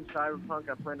on buying Cyberpunk.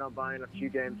 I planned on buying a few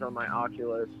games on my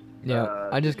Oculus. Yeah,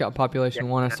 I just got Population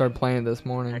 1. I started playing it this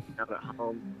morning. hanging out at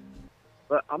home.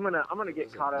 But I'm gonna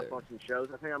get caught up on some shows.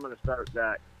 I think I'm gonna start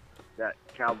that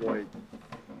cowboy show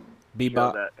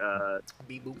Bebop. that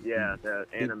Beep boop. yeah, the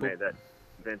anime boop. that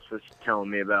Vince was telling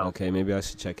me about. Okay, maybe I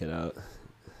should check it out.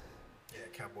 Yeah,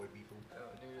 Cowboy Beep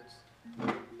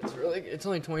boop. It's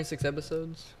only 26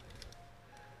 episodes.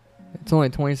 It's only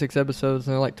 26 episodes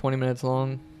and they're like 20 minutes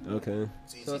long. Okay.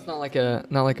 So it's not like a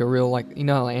real like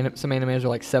how like some animes are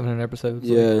like 700 episodes.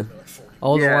 Like, Yeah.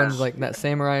 all the Yeah. ones like that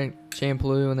Samurai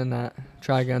Champloo and then that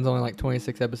Trigun's only like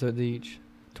 26 episodes each,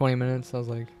 20 minutes. I was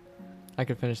like, I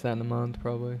could finish that in a month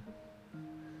probably,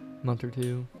 month or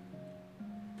two.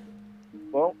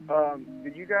 Well,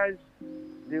 did you guys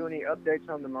do any updates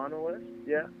on the monolith?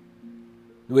 Yeah.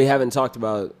 We haven't talked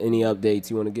about any updates.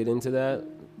 You want to get into that?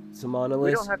 Some We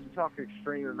monoliths? don't have to talk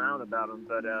extreme amount about them,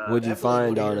 but What'd you Definitely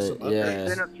find wanna on hear it? some updates. there's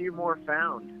Yeah. been a few more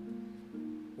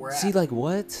found. Where See, at? like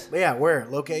what? Yeah, where?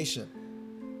 Location.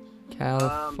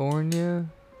 California.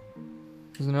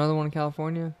 There's another one in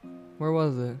California. Where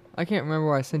was it? I can't remember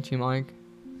where I sent you, Mike.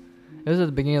 It was at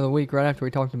the beginning of the week, right after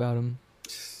we talked about him.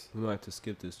 We might have to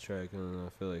skip this track. I don't know.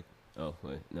 I feel like. Oh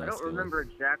wait, no. I it's don't still on. remember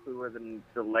exactly where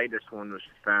the latest one was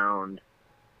found.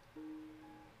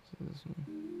 So this one.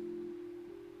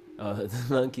 Oh,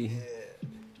 the monkey.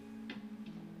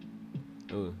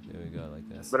 Oh, there we go. I like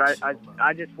that. But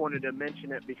I just wanted to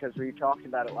mention it because we talked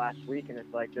about it last week, and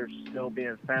it's like they're still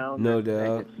being found. No and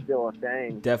doubt. It's still a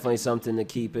thing. Definitely something to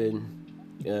keep in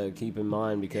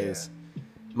mind because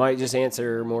might just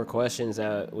answer more questions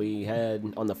that we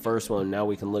had on the first one. Now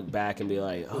we can look back and be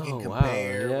like, oh We can wow,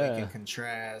 compare, yeah, we can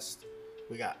contrast.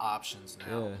 We got options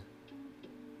now.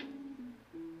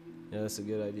 yeah, that's a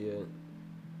good idea.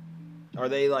 Are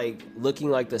they like looking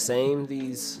like the same?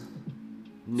 These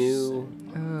new?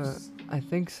 I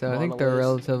think so. I think they're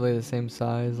Monoliths? relatively the same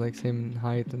size, like same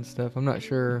height and stuff. I'm not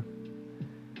sure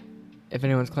if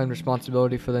anyone's claimed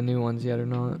responsibility for the new ones yet or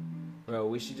not. Bro,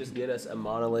 we should just get us a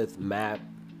monolith map.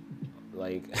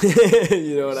 Like,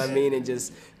 you know what I mean? And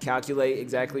just calculate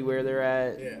exactly where they're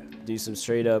at. Yeah. Do some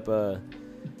straight up,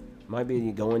 might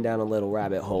be going down a little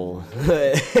rabbit hole.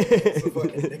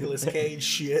 Fucking Nicolas Cage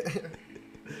shit.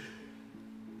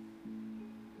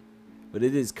 But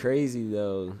it is crazy,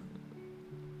 though.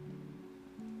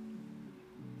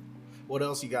 What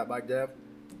else you got, Mike Dev?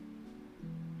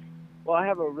 Well, I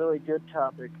have a really good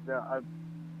topic that I've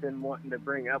been wanting to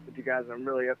bring up with you guys. I'm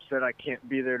really upset I can't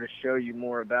be there to show you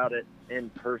more about it in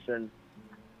person.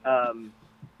 I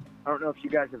don't know if you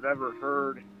guys have ever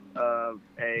heard of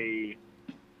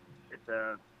it's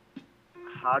a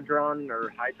hadron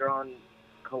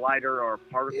collider or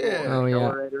particle Yeah. Oh, yeah.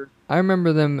 accelerator. I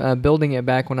remember them building it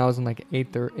back when I was in like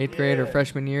eighth grade or Yeah.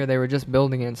 freshman year. They were just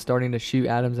building it and starting to shoot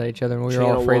atoms at each other, and we were all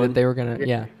Channel afraid one. that they were gonna. Yeah.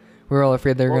 Yeah, we were all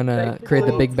afraid they were Well, gonna basically create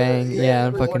the what Big Bang. Yeah,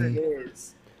 and what it fucking.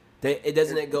 is. It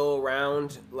doesn't it go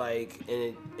around like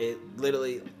and it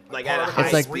literally like at a high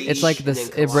It's like speed. it's like and this.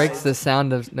 then It breaks collides? the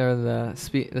sound of or the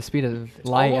speed of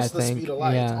light. Almost I the think. speed of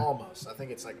light. It's Yeah. almost. I think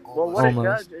it's like Well, almost. what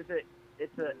Almost. it does is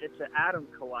it's an atom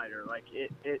collider. Like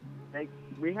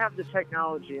we have the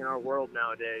technology in our world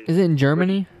nowadays. Is it in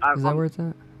Germany? I'm- Is that where it's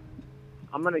at?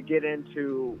 I'm gonna get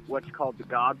into what's called the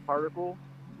God particle.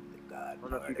 God, I don't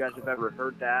know if you guys have ever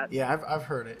heard that, Yeah, I've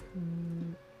heard it.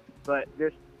 but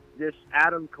this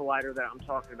atom collider that I'm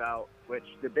talking about, which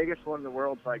the biggest one in the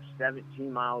world's like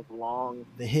 17 miles long.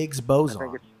 The Higgs I boson.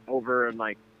 think it's over in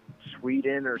like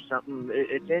Sweden or something.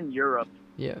 It's in Europe.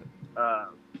 Yeah.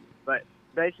 But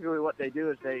basically what they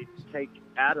do is they take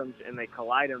atoms and they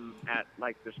collide them at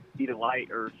like the speed of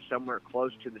light or somewhere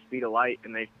close to the speed of light,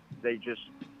 and they just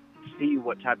see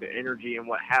what type of energy and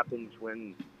what happens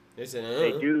when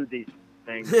they do these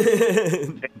things.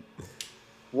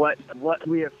 What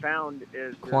we have found is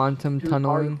there's Quantum two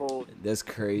tunneling? particles That's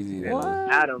crazy. and though.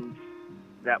 atoms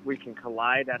that we can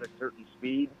collide at a certain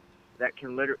speed that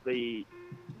can literally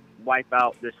wipe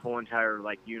out this whole entire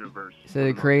like universe. So for the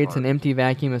it most creates an part. empty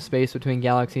vacuum of space between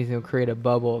galaxies and will create a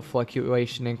bubble of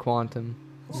fluctuation in quantum.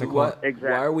 So what? Exactly.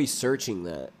 Why are we searching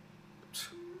that?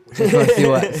 Just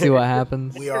want to see what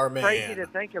happens. We are It's crazy man. to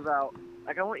think about.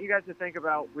 Like, I want you guys to think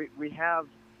about, we have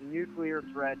nuclear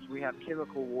threats, we have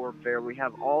chemical warfare, we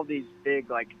have all these big,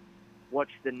 like,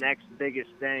 what's the next biggest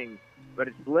thing? But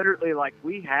it's literally like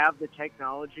we have the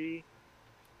technology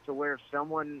to where if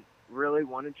someone really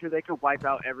wanted to, they could wipe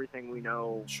out everything we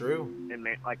know True. and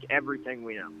like everything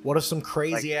we know. What if some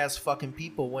crazy ass fucking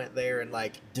people went there and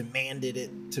like demanded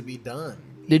it to be done?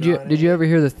 Did know you what I did you mean? ever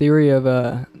hear the theory of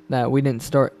that we didn't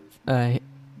start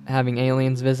having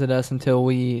aliens visit us until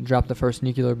we dropped the first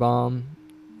nuclear bomb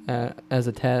as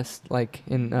a test, like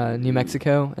in New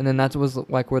Mexico, and then that was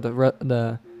like where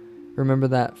the remember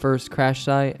that first crash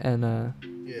site and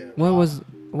Yeah. what was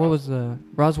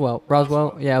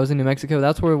Roswell? Yeah, it was in New Mexico.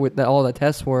 That's where all the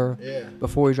tests were Yeah.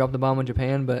 before we dropped the bomb in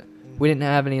Japan. But we didn't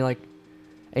have any like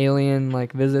alien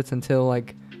like visits until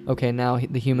like okay, now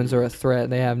the humans are a threat.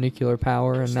 They have nuclear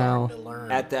power, and now Starting to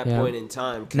learn. At that Yeah. point in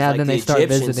time, 'cause, Now like, then the they start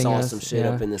Egyptians visiting saw us, some shit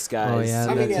yeah. up in the skies. Oh, yeah, I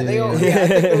mean, that yeah, too, they all. yeah. Yeah, I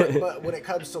think but when it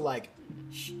comes to like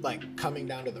coming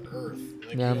down to the earth, like, yeah, you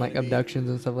and know like what I mean? abductions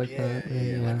and stuff like Yeah, that.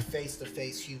 yeah, like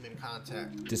face-to-face human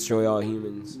contact, destroy all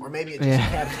humans. or maybe it just Yeah.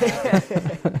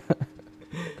 happened.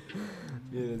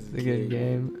 Yeah, It's a good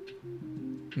game.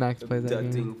 Max plays that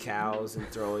Abducting game. cows and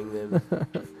throwing them.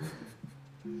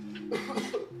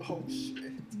 Oh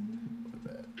shit!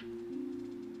 What about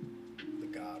the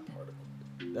God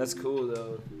particle? That's cool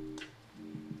though.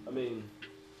 I mean,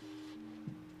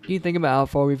 Do you think about how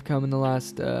far we've come in the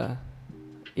last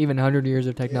even 100 years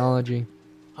of technology?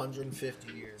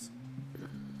 150 years.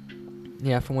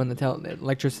 Yeah, from when the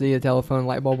electricity, the telephone,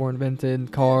 light bulb were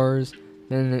invented, cars,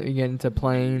 then you get into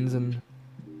planes and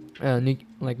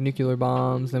like nuclear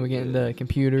bombs, then we get into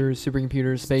computers,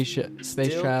 supercomputers, space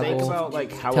still travel. think about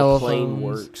like how a telephones. plane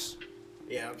works.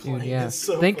 Yeah, Dude, plane yeah. is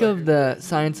so Think of fucking the crazy.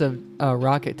 science of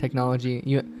rocket technology.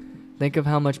 You think of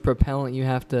how much propellant you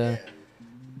have to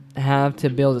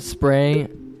be able to spray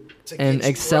To and get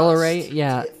accelerate. thrust,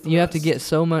 Yeah, you have to get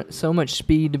so much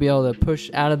speed to be able to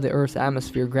push out of the Earth's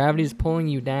atmosphere. Gravity's pulling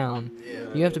you down.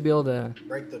 Yeah. You have to be able to.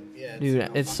 Break the Dude, like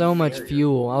a it's fucking so much barrier.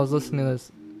 fuel. I was listening to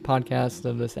this podcast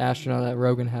of this astronaut that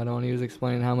Rogan had on. He was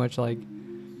explaining how much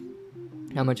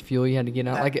fuel you had to get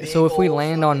out. That Like, big so if we old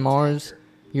land on fucking Mars, tanker.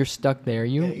 you're stuck there.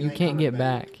 You Yeah, you you ain't can't coming get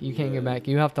back. back. You can't get back.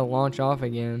 You have to launch off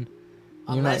again.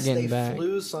 You're Unless not getting they back.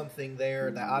 flew something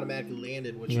there that automatically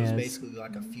landed, which was Yes. basically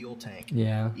like a fuel tank.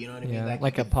 Yeah. You know what I mean? Yeah. That you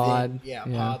Like a could pod. Then,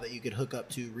 a pod that you could hook up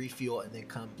to, refuel, and then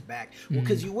come back. Well, Mm-hmm.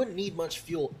 because you wouldn't need much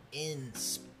fuel in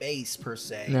space per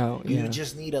se. No, You yeah.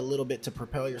 just need a little bit to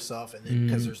propel yourself, and then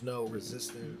because there's no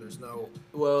resistance, there's no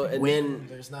Well, and wind, then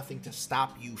there's nothing to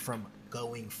stop you from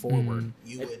going forward. Mm-hmm.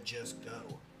 You would just go.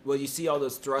 well, you see all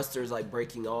those thrusters like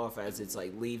breaking off as it's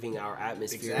like leaving our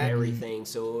atmosphere and Exactly. everything.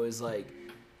 So it was like.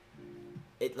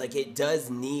 It does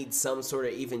need some sort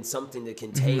of even something to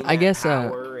contain I that guess,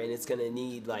 power, and it's gonna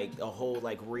need like a whole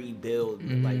like rebuild.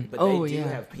 Like, but Oh, they do yeah,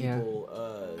 have yeah.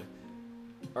 people,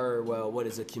 or well, what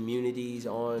is it? Communities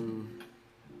on,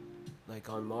 like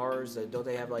on Mars. Don't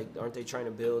they have like? Aren't they trying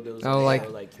to build those? Oh,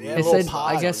 like- like Yeah, It little said,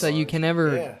 pods I guess on that you Mars. can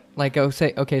never, Yeah. like,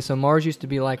 okay, so Mars used to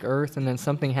be like Earth, and then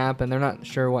something happened. They're not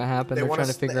sure what happened. They're wanna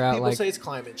trying to figure out, people like, say it's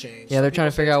climate change. yeah, they're Some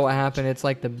trying to people say figure it's out what climate happened. It's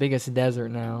like the biggest desert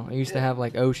now. It used to Yeah. have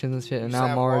like oceans and shit, and Used to now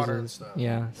have Mars water and is, stuff.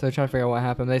 yeah. So they're trying to figure out what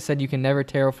happened. They said you can never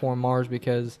terraform Mars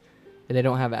because they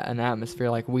don't have an atmosphere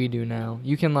like we do now.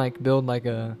 You can like build like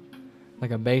a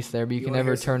base there, but you You can wanna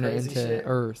never hear some turn it crazy into shit?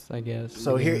 Earth, I guess.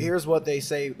 So Yeah. here's what they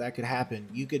say that could happen.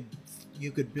 You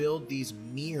could build these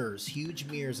mirrors, huge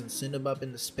mirrors, and send them up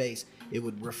into space. It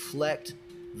would reflect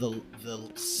the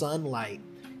sunlight,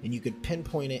 and you could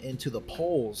pinpoint it into the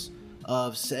poles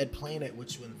of said planet,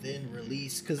 which would then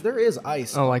release, because there is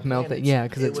ice. Oh, on like melt it, planets. yeah,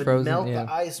 'cause it's would frozen, Melt yeah.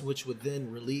 the ice, which would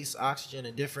then release oxygen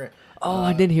and different. Oh,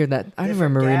 I did hear that. I different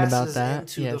remember reading about gases that.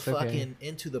 into Yes, the okay. fucking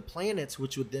into the planets,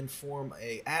 which would then form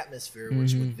a atmosphere,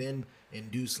 which Mm-hmm. would then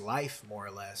induce life, more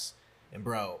or less. And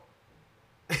bro,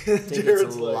 I think dude,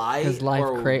 it's light, 'Cause life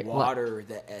or create- water,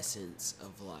 the essence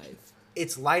of life.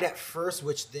 it's light at first,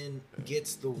 which then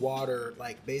gets the water,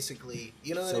 like basically,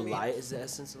 you know what So I mean? light is the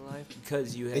essence of life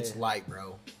because you have. It's light,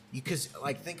 bro. Because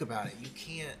like think about it, you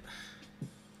can't.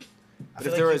 But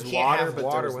if there was water, but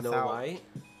there was no light,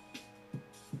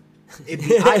 It'd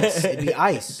be ice. It'd be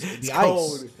ice. It'd be It's ice.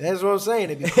 cold. That's what I'm saying.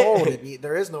 It'd be cold.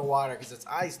 There is no water because it's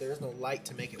ice. There is no light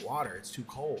to make it water. It's too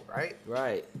cold, right?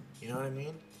 right? You know what I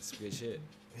mean? That's good shit.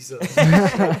 So,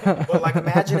 but like,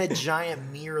 imagine a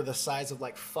giant mirror the size of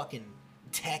like fucking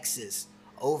Texas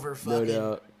over No fucking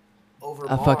doubt. over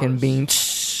A Mars. fucking beam.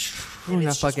 And A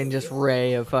it's fucking just just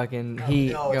ray of fucking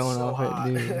heat No, it's going so off hot.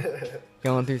 it, dude.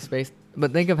 Going through space.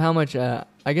 But think of how much.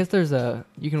 I guess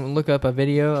you can look up a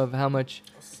video of how much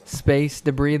space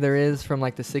debris there is from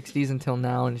like the 60s until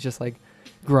now, and it's just like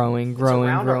growing.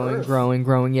 around our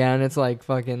Earth. Yeah, and it's like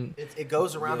fucking. It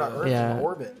goes around our Earth Yeah. in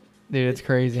orbit. Dude, it's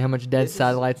crazy how much dead This is-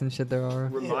 satellites and shit there are.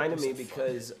 Reminded me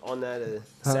because on that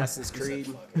Assassin's Creed,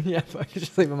 Yeah, fuck,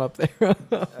 just leave them up there.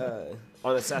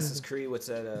 on Assassin's Creed, what's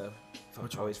that?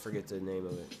 I always forget the name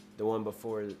of it. The one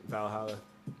before Valhalla,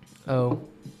 Oh,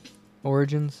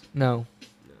 Origins? No,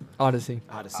 Odyssey.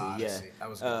 Odyssey. Odyssey. That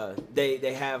was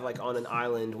They have like on an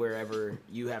island wherever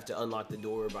you have to unlock the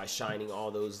door by shining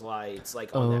all those lights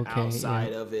like on Oh, the okay,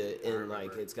 outside of it, and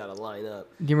like it's got to line up.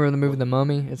 Do you remember the movie The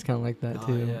Mummy? It's kind of like that Oh,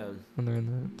 too. yeah. When they're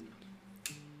in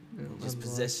Just that.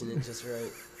 possessing it just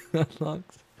right.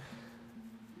 Unlocks.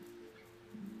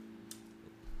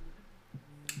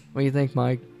 What do you think,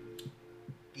 Mike?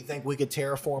 You think we could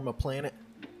terraform a planet?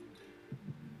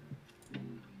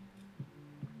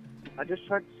 I just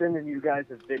tried sending you guys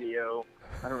a video.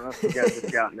 I don't know if you guys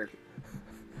have gotten it.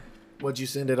 Would you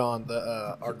send it on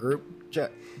the our group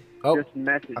chat? Oh, Just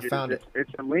messages. I found it. It's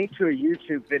a link to a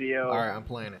YouTube video, All right, I'm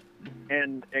playing it.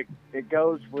 and it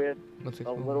goes with What's it a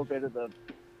called? little bit of the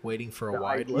Waiting for a the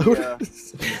wide idea. load.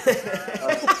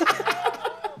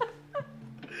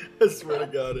 I swear to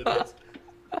God, it is.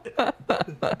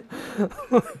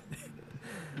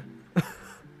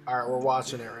 All right, we're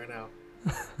watching it right now.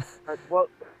 Well,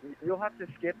 you'll have to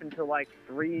skip until like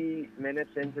 3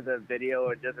 minutes into the video.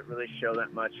 It doesn't really show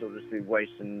that much. You'll just be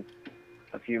wasting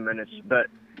a few minutes. But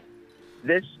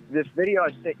this video I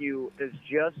sent you is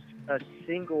just a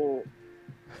single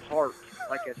part,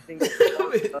 like a single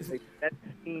part of a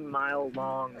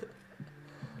 17-mile-long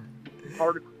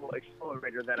particle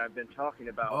accelerator that I've been talking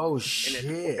about. Oh And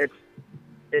shit!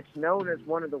 it's known as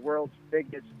one of the world's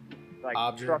biggest like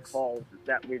Objects? truck balls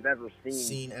that we've ever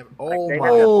seen. Oh they my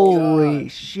have a- Holy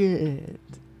God! shit.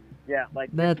 Yeah, like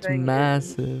this That's thing is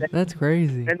massive. insane. That's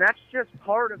crazy. And that's just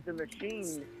part of the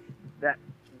machine that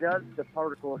does the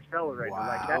particle accelerator.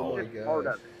 Like Wow. that's just part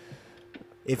of it.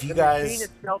 If you The machine guys,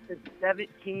 itself is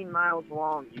 17 miles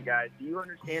long, you guys. Do you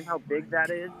understand how big that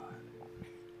is?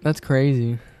 That's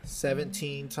crazy.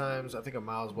 17 times, I think a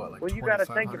mile is what, like Well, you got to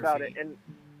 2,500 think about feet? it. And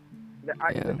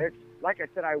Yeah. it's, like I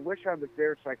said, I wish I was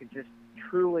there so I could just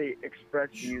truly express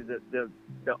to you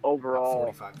the overall,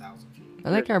 45,000 feet. I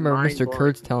think I remember Mr. mind-blowing.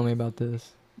 Kurtz telling me about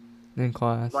this in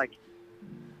class. like,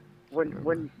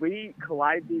 when we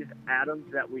collide these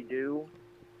atoms that we do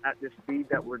at the speed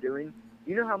that we're doing,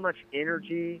 you know how much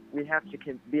energy we have to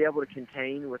be able to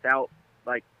contain without,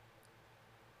 like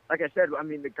I said, I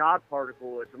mean, the God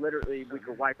particle is literally, we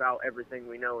could wipe out everything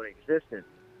we know in existence.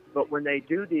 But when they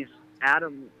do these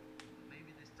atom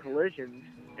collisions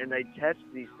and they test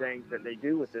these things that they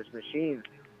do with this machine,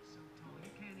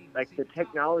 like the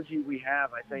technology we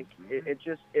have, I think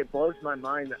it blows my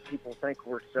mind that people think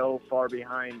we're so far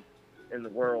behind in the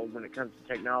world when it comes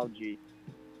to technology,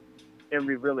 and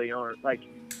we really aren't. Like,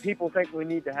 people think we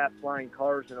need to have flying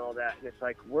cars and all that, and it's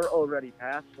like we're already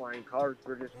past flying cars.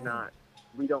 We're just not.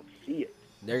 We don't see it.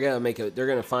 They're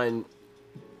gonna find.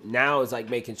 Now is like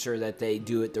making sure that they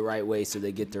do it the right way so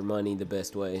they get their money the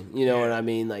best way. You know what I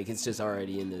mean? Like, it's just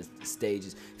already in the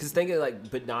stages. Because think of like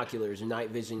binoculars or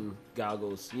night vision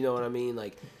goggles. You know what I mean?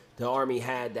 Like, the Army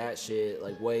had that shit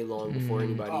like way long before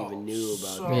anybody even knew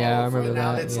about it. Yeah, I remember and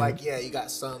now that, it's yeah. like, you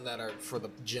got some that are for the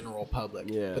general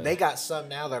public. Yeah. But they got some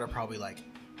now that are probably like,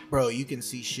 bro, you can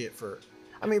see shit for.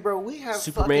 I mean, bro, we have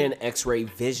Superman fucking, X-ray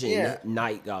vision Yeah.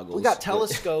 night goggles. we got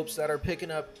telescopes that are picking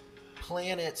up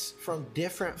planets from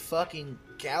different fucking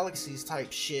galaxies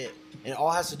type shit, and it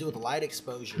all has to do with light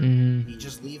exposure. Mhm. You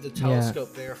just leave the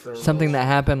telescope there for Something that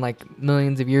happened like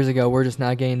millions of years ago, we're just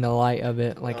now getting the light of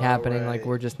it like Oh, happening. right. Like,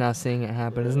 we're just now seeing it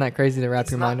happen. Isn't that crazy to wrap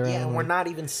It's your not, mind around? yeah, and Like, we're not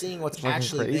even seeing what's fucking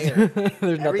actually crazy. there.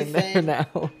 There's nothing there Everything-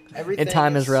 now. Everything And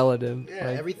time is relative. Yeah,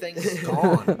 Like, everything is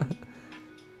gone.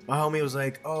 My homie was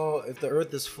like, "Oh, if the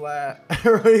Earth is flat,"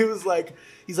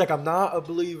 he's like, "I'm not a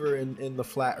believer in the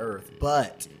flat Earth."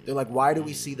 But they're like, "Why do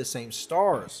we see the same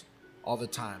stars all the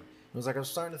time?" I was like, I'm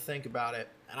starting to think about it,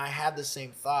 and I had the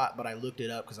same thought, but I looked it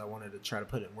up because I wanted to try to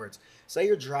put it in words. Say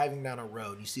you're driving down a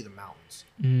road, you see the mountains.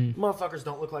 Motherfuckers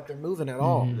don't look like they're moving at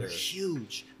all. They're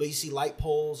huge, but you see light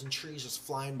poles and trees just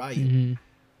flying by you.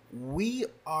 We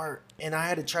are, and I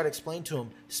had to try to explain to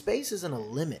him, space isn't a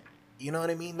limit. You know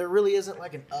what I mean? There really isn't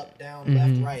like an up, down,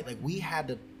 left, right. Like, we had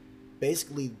to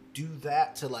basically do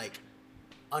that to like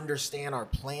understand our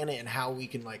planet and how we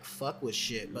can like fuck with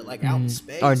shit. But like out in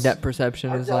space, our depth perception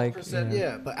our is depth like, percep-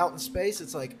 yeah. But out in space,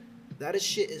 it's like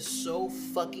shit is so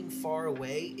fucking far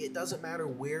away. It doesn't matter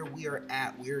where we are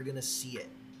at, we're gonna see it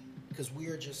because we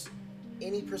are just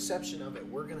any perception of it,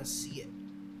 we're gonna see it.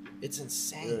 It's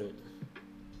insane. Right.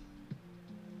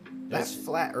 That's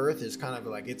flat Earth is kind of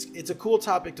like it's a cool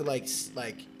topic to like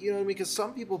you know what I mean, because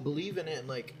some people believe in it and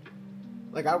like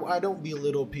I don't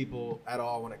belittle people at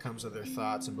all when it comes to their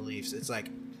thoughts and beliefs. It's like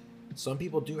some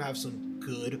people do have some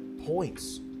good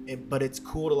points, but it's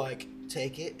cool to like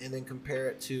take it and then compare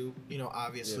it to, you know,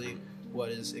 obviously what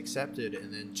is accepted,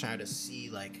 and then try to see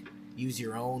like use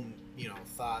your own, you know,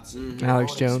 thoughts. And your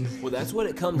Alex own Jones. Well, that's what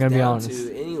it comes I'm gonna be down honest.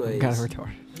 to, anyways. Kind of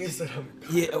retarded. experience.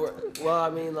 Yeah. Well, I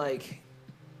mean, like,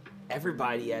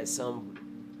 everybody at some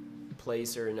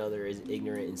place or another is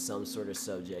ignorant in some sort of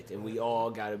subject, and we all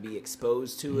got to be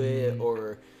exposed to it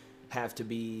or have to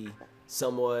be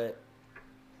somewhat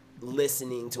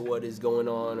listening to what is going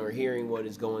on or hearing what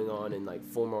is going on and like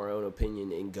form our own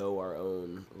opinion and go our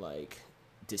own like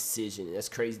decision. That's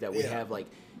crazy that we Yeah. have like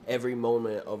every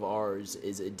moment of ours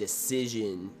is a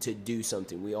decision to do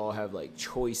something. We all have like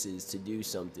choices to do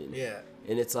something. Yeah.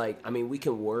 And it's like, I mean, we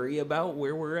can worry about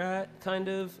where we're at kind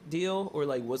of deal, or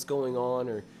like what's going on,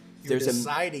 or if You're there's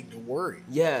deciding to worry.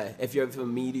 yeah, if you have a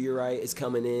meteorite is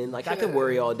coming in, like I could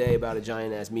worry all day about a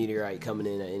giant ass meteorite coming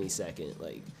in at any second,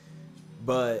 like,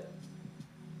 but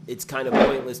it's kind of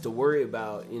pointless to worry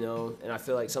about, you know. And I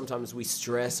feel like sometimes we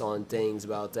stress on things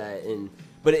about that,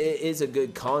 but it is a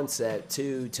good concept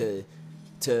too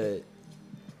to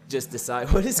just decide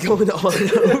what is going on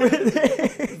over there.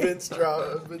 Vince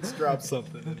dropped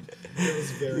something. It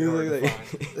was very You hard look to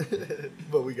like- find,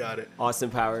 but we got it. Austin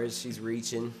Powers, she's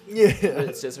reaching. Yeah,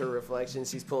 It's just her reflection.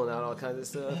 She's pulling out all kinds of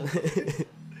stuff.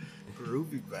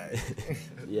 groovy bag.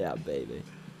 Yeah, baby.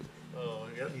 Oh,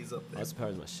 yeah, he's up there. Austin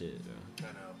Powers my shit, bro.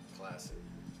 I know, classic.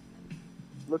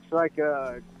 Looks like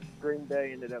Green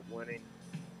Bay ended up winning.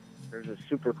 There's a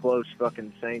super close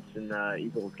fucking Saints and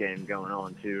Eagles game going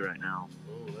on too right now.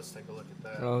 Ooh, let's take a look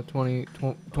at that. Oh,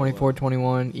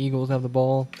 24-21. Eagles have the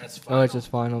ball. That's Oh, final. it's just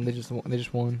final. They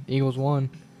just won. Eagles won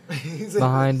He's in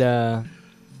behind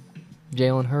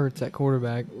Jalen Hurts at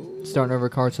quarterback, starting over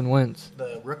Carson Wentz.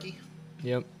 the rookie.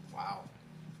 Yep. Wow.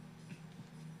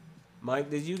 Mike,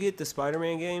 did you get the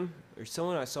Spider-Man game? Or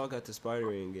someone I saw got the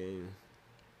Spider-Man game?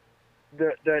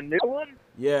 The new one?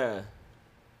 Yeah.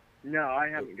 No, I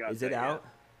haven't got. Is that it out?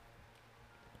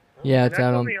 Yeah, it's That's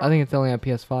out on. only I think it's only on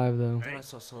PS5 though. I thought I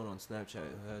saw someone on Snapchat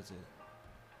who has it.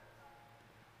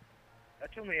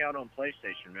 That's only out on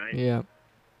PlayStation, right? Yeah.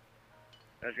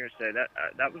 I was gonna say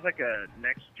that was like a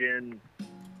next gen,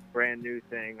 brand new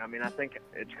thing. I mean, I think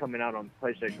it's coming out on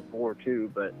PlayStation 4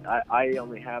 too, but I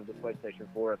only have the PlayStation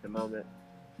 4 at the moment.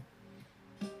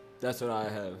 That's what I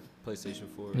have. PlayStation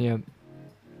 4. Yeah.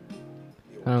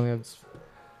 I don't have.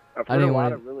 I've I heard a didn't lot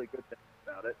wanna- of really good things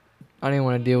about it. I didn't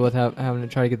want to deal with having to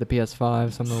try to get the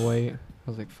PS5, so I'm gonna wait. I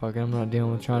was like, fuck it, I'm not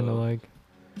dealing with trying to like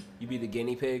You be the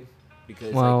guinea pig?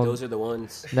 Because Well, like those are the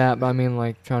ones. that, but I mean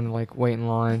like trying to like wait in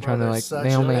line, trying to like Such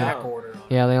they a only back order on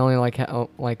yeah they only like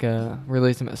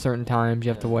release them at certain times.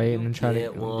 You have to wait and then try to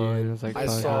Get do one. it. It was like I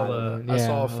fuck, saw yeah, I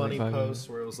saw a was like, funny fuck it. post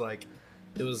where it was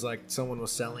like someone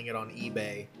was selling it on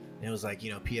eBay, and it was like,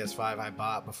 you know, PS5 I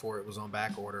bought before it was on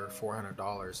back order,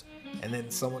 $400, and then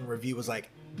someone review was like,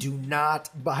 do not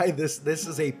buy this. This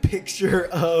is a picture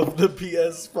of the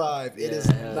PS5. It is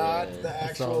Yeah, not yeah. the I saw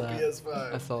actual that.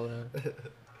 PS5. I saw that.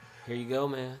 Here you go,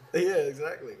 man. Yeah,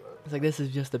 exactly. Bro. It's like this is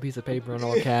just a piece of paper in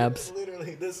all caps.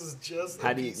 Literally, this is just.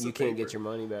 How a do you piece you of can't paper. get your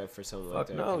money back for something like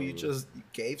Fuck that? no, can you just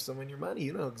gave someone your money.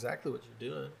 You know exactly what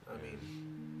you're doing. I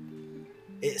mean,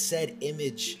 it said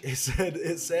image. It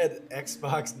said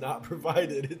Xbox not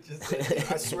provided. It just said,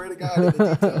 I swear to God, in the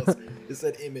details, it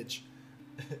said image,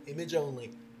 image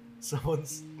only.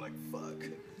 Someone's like, fuck,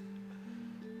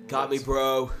 Got me,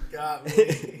 bro. got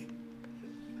me.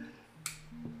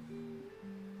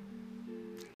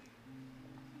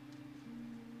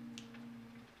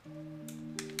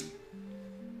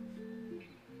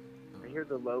 I hear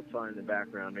the lo-fi in the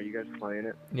background. Are you guys playing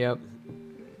it? Yep.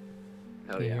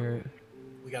 Hell Can you yeah. hear it?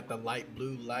 We got the light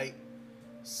blue light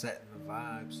setting the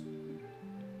vibes.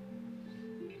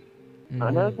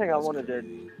 Another Mhm. thing I wanted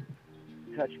to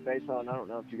touch base on, I don't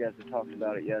know if you guys have talked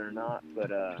about it yet or not,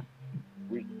 but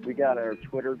we got our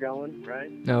Twitter going,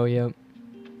 right? Oh, yep.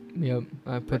 Yep.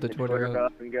 I put Got the Twitter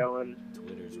up. and going.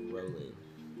 Twitter's rolling.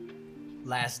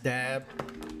 Last Dab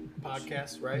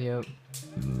podcast, right? Yep.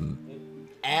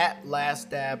 At Last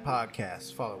Dab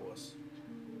podcast. Follow us.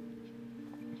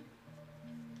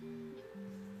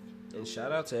 And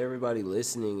shout out to everybody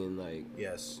listening and like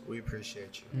Yes, we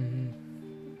appreciate you. hmm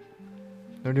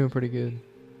They're doing pretty good.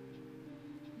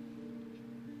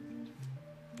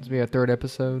 This will be our third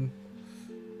episode.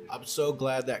 I'm so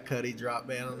glad that Cuddy dropped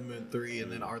Man on the Moon 3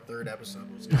 and then our third episode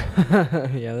was good.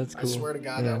 Yeah, that's cool. I swear to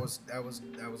God, Yeah. that was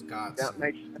God's. That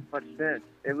makes so much sense.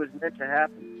 It was meant to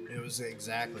happen. It was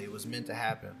meant to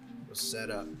happen. It was set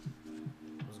up.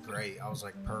 It was great. I was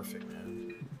like, perfect,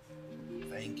 man.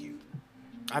 Thank you.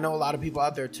 I know a lot of people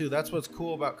out there too. That's what's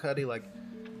cool about Cuddy. Like,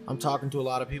 I'm talking to a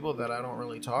lot of people that I don't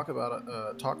really talk to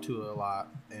a lot,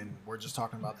 and we're just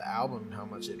talking about the album and how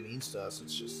much it means to us.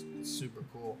 It's super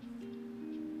cool.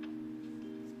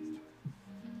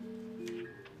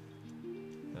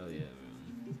 hell yeah,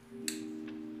 man.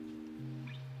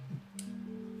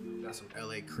 Got some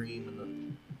LA cream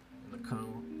in the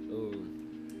cone. Ooh.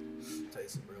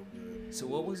 Tasting real good. So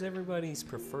what was everybody's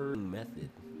preferred method?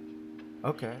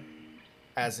 Okay.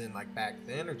 As in like back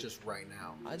then or just right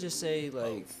now? I just say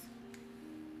like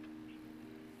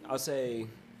I'll say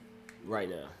right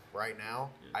now. Right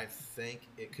now, I think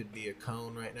it could be a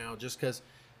cone right now, just because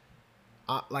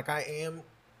like I am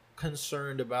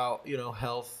concerned about, you know,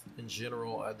 health in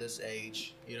general at this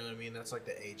age. You know what I mean? That's like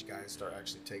the age guys start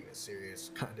actually taking it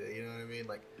serious, kind of. You know what I mean?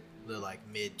 Like the like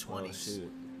mid 20s.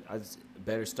 shoot. I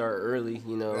better start early,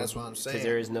 you know. That's what I'm saying. Because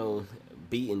there is no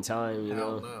beating time, you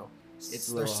Hell know. no. It's a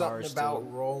There's little something harsh about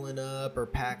still. rolling up or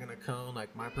packing a cone.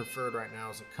 Like my preferred right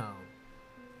now is a cone.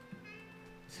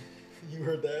 You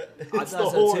heard that? I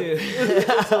thought so too.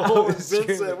 It's the horn. I was Ben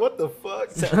tripping. said, "What the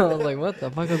fuck?" I was like, what the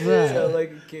fuck is Sound that?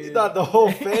 like a kid. He thought the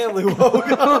whole family woke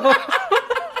up.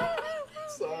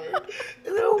 Sorry.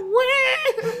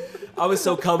 I was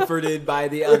so comforted by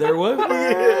the other one.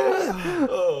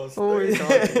 Oh, Always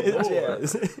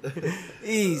Yes.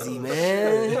 Easy,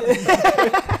 man.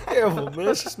 careful, man.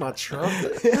 It's just my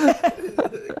trumpet.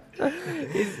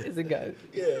 He's a guy.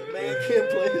 Yeah, man can't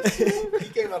play his. He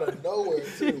came out of nowhere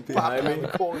too. Popped I out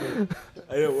the corner.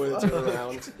 I don't want to turn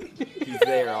around. He's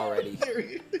there already. Here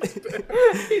he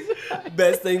is.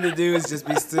 Best thing to do is just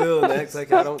be still and act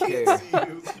like I don't care. Can't see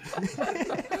you.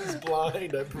 He's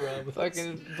blind, I promise.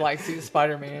 Fucking black suit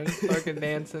Spider-Man. Fucking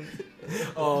dancing.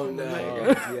 Oh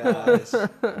no, gosh.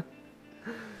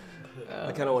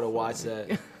 I kind of want to watch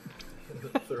that.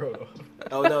 Throw it off.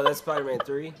 Oh no, that's Spider-Man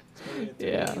 3. Spider-Man 3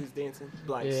 Yeah. He was dancing.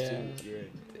 Black Yeah. suit. You're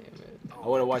right. Damn it. I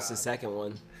want to watch the second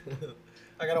one.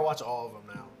 I gotta watch all of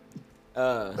them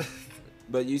now.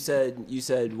 But you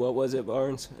said what was it,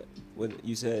 Barnes? What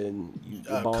you said? You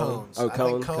ball? Cones. Oh, I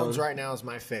cone. think cones right now is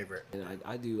my favorite. And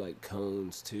I do like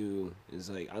cones too. It's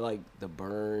like I like the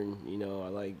burn. You know, I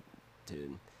like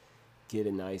to get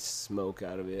a nice smoke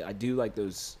out of it. I do like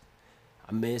those.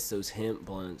 I miss those hemp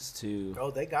blunts too.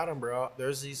 Oh, they got them, bro.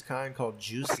 There's these kind called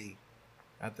Juicy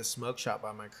at the smoke shop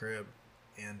by my crib,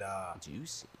 and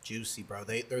Juicy. Juicy, bro.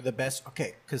 They're the best.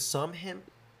 Okay, cause some hemp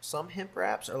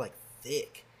wraps are like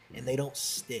thick and they don't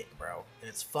stick, bro, and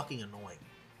it's fucking annoying.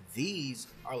 These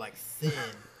are like thin.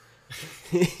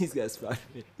 He's got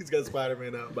Spider-Man. He's got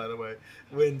Spider-Man out, by the way.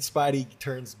 When Spidey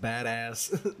turns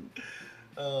badass.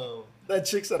 That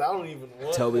chick said, I don't even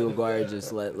want Tobey none of Maguire that."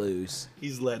 just let loose.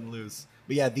 He's letting loose.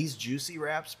 But yeah, these Juicy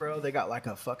wraps, bro, they got like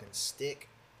a fucking stick.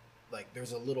 Like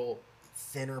there's a little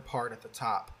thinner part at the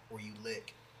top where you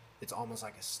lick. It's almost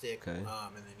like a stick. Okay. And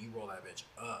then you roll that bitch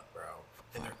up, bro.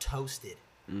 And they're toasted.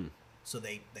 Mm. So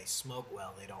they smoke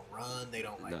well. They don't run. They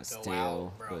don't like Not go stale,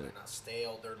 out, bro. but- They're not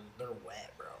stale. They're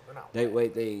wet, bro. They're not They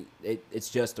wet. it's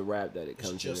just the wrap that it It's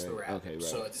comes just in. the Right? wrap. Okay, right.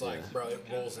 So it's like, yeah. bro, it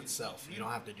rolls itself. You don't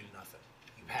have to do nothing.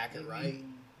 You pack it right.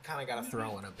 Kind of got to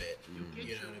throw in a bit.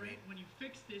 You know what I mean? When you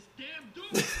fix this damn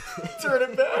door. Turn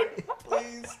it back,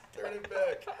 please. Turn it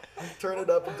back. Turn it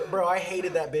up, bro. I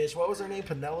hated that bitch. What was her name?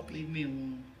 Penelope. Leave me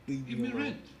alone. Leave Give me me alone.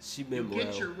 rent. She You been get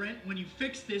well. your rent when you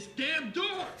fix this damn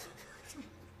door.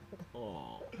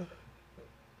 Aw.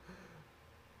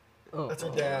 Oh, That's her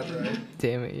dad, right?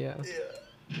 damn it, yeah.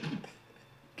 Yeah.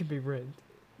 Could be red.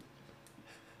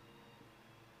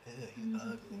 Ew, he's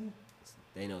ugly.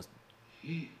 Thanos.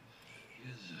 He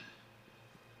is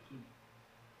a good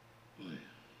boy.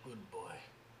 Good boy.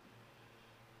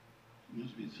 He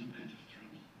must be in some kind of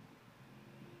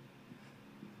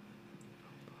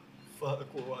trouble.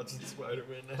 Fuck, we're watching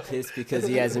Spider-Man now. Pissed because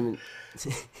he hasn't.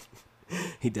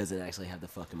 He doesn't actually have the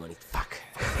fucking money. Fuck.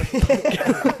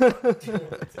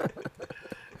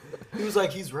 He was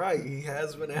like, he's right. He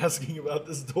has been asking about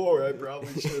this door. I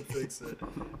probably should fix it.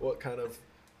 What kind of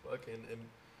fucking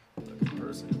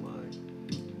person am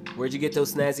I? Where'd you get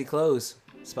those snazzy clothes,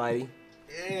 Spidey?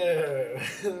 Yeah, there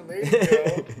you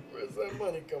go. Where's that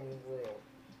money coming from?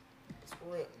 It's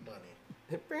rent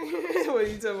money. What are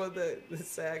you talking about? The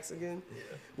sax again? Yeah.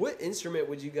 What instrument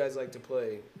would you guys like to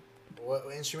play? What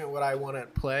instrument would I want to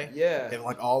play? Yeah. If,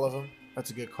 like all of them? That's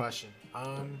a good question.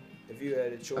 If you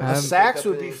had a choice. A Um, sax pick up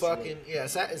would an be instrument. fucking yeah.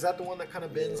 Is that the one that kind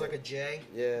of bends like a J?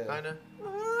 Yeah. Kind of.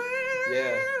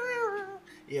 Yeah.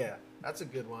 Yeah, that's a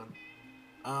good one.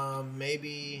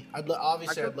 Maybe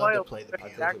obviously I I'd could love to play play the a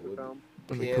piano. saxophone.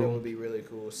 That'd be Piano cool. would be really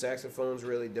cool. Saxophone's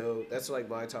really dope. That's like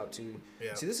my top two.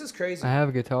 Yeah. See, this is crazy. I have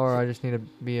a guitar. I just need to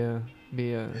be a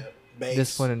Yeah. Bass.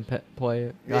 disciplined and play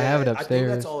it. Yeah, I have it I think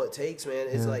upstairs. that's all it takes, man.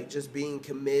 It's Yeah. like just being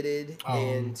committed Oh,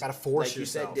 and gotta force like you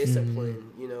yourself. said,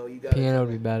 discipline. You know, you got Piano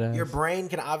would be badass. Your brain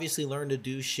can obviously learn to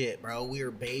do shit, bro. We were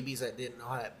babies that didn't know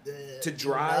how to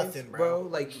drive, nothing, bro.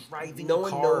 Like driving no a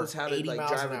one car knows how to 80 like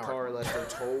miles drive an a hour. car unless they're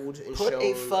told and Put shown. a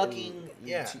and fucking-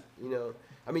 yeah. You know,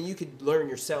 I mean, you could learn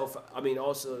yourself. I mean,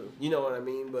 also, you know what I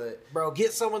mean. But Bro,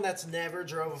 get someone that's never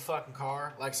drove a fucking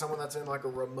car, like someone that's in like a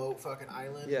remote fucking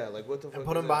island. yeah, like what the fuck? And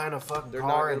put is them that? behind a fucking They're car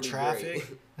not in gonna be traffic.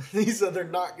 great. He said they're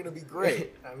not going to be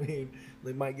great. I mean,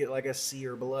 they might get like a C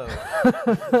or below.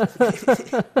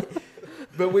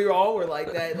 But But we all were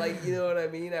like that. Like, you know what I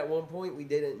mean? At one point, we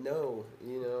didn't know,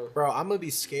 you know. Bro, I'm gonna be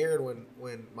scared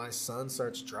when my son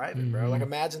starts driving, bro. Like,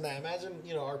 imagine that. Imagine,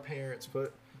 you know, our parents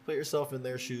put yourself in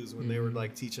their shoes when they were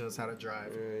like teaching us how to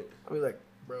drive. Right. I'd be like,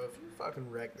 bro, if you fucking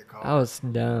wreck the car. I was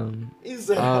dumb. He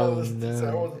said, Oh, he said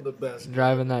I no. wasn't the best.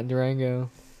 Driving that Durango.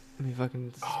 Be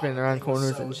fucking spinning around it was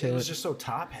corners so- and shit. It was just so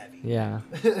top heavy. Yeah.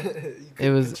 You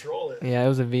couldn't was- control it. Yeah, it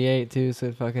was a V8 too, so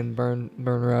it fucking burn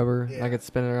rubber. Yeah. Like it's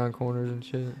spinning around corners and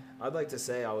shit. I'd like to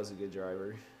say I was a good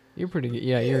driver. You're pretty good.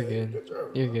 Yeah, you're good. good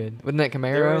driver, You're bro. good. Wasn't that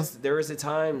Camaro? There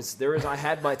was I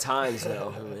had my times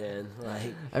though, man.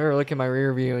 Like, I remember looking in my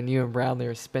rear view and you and Bradley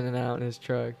were spinning out in his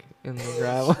truck in the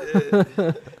gravel.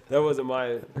 that wasn't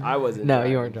I wasn't. No,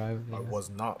 driving. you weren't driving. I yeah. was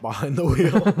not behind the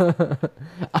wheel.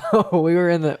 Oh, we were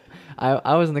in the.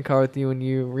 I was in the car with you when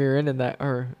you rear-ended that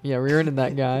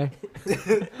guy.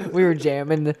 We were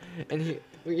jamming, and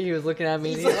he was looking at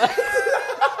me. And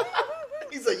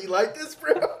He's like, you like this,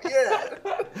 bro? Yeah.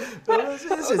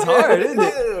 This is hard, isn't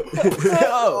it?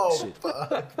 Oh, shit.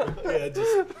 fuck. Yeah,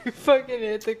 just. we fucking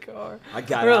hit the car. I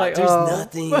got We're out. like, There's oh.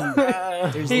 nothing.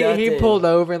 There's He nothing. pulled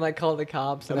over and like called the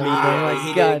cops and everything. Immediately, Like,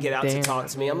 he God didn't get out damn to talk it,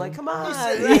 to me. I'm like, come on.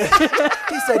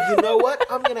 He said, you know what?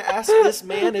 I'm going to ask this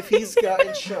man if he's got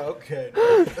insurance. Okay.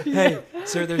 Hey,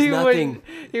 sir, there's He nothing.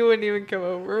 He wouldn't even come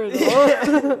over at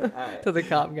all till the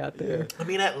cop got there. I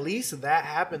mean, at least that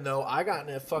happened, though. I got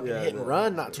in a fucking hit and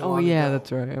run not too Oh long yeah, ago.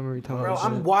 that's right. I remember you telling Bro, me.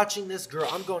 I'm watching this girl.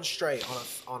 I'm going straight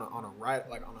on a right,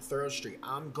 like on a thorough street.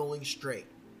 I'm going straight.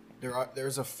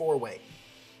 There's a four-way.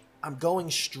 I'm going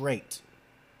straight.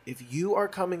 If you are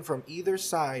coming from either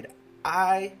side,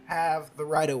 I have the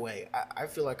right of way. I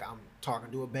feel like I'm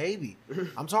talking to a baby.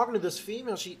 I'm talking to this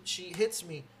female. She hits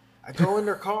me. I go in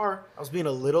her car. I was being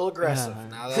a little aggressive. Yeah.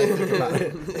 Now that I think about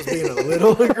it, I was being a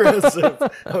little aggressive.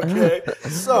 Okay,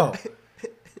 so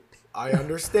I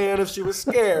understand if she was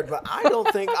scared, but I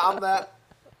don't think I'm that,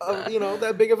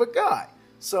 that big of a guy.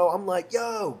 So I'm like,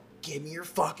 yo, give me your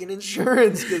fucking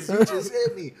insurance because you just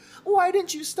hit me. Why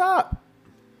didn't you stop?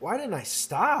 Why didn't I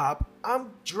stop?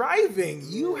 I'm driving.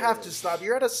 You have to stop.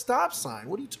 You're at a stop sign.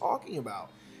 What are you talking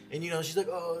about? And, she's like,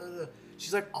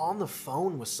 she's like on the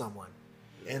phone with someone.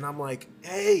 And I'm like,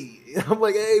 hey,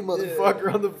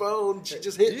 motherfucker, on the phone. She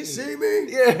just hit me. Did you see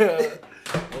me? Yeah.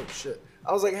 Oh, shit.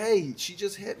 I was like, hey, she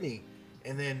just hit me.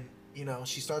 And then,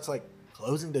 she starts like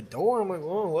closing the door. I'm like,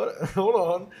 whoa, what? Hold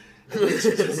on. And then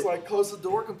she just like closed the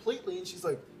door completely. And she's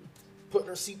like putting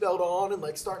her seatbelt on and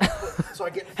like starting to put, so I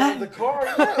get in front of the car.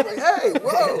 Yeah, I'm like, hey,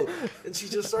 whoa. And she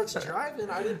just starts driving.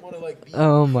 I didn't want to like be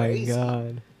Oh my crazy.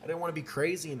 god. I didn't want to be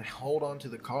crazy and hold on to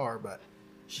the car, but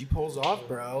she pulls off,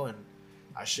 bro, and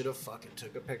I should have fucking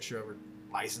took a picture of her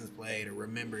license plate or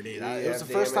remembered it. It was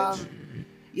the first time.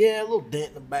 Yeah, a little dent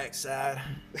in the backside.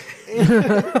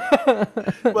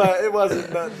 But it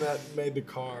wasn't nothing that made the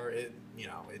car.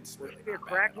 It's really Was she a not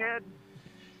bad at all. crackhead?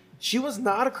 She was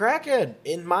not a crackhead.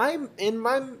 In my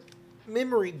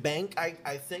memory bank,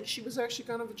 I think she was actually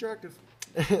kind of attractive.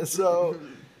 So,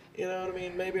 you know what I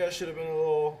mean? Maybe I should have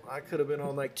been I could have been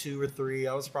on like 2 or 3.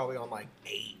 I was probably on like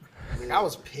 8. Like, I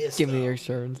was pissed. Give me though. your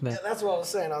insurance now. Yeah, that's what I was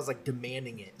saying. I was like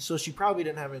demanding it. So she probably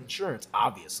didn't have insurance,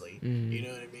 obviously. You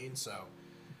know what I mean? So,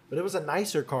 but it was a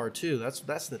nicer car too. That's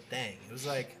the thing. It was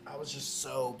like I was just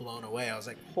so blown away. I was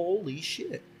like, holy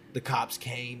shit. The cops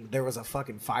came. There was a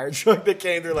fucking fire truck that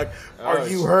came. They're like, "Are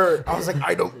you hurt?" I was like,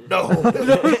 "I don't know." Sorry,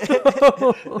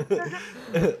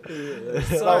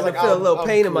 I feel a little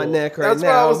pain in my neck right That's now.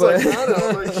 why I was but like, I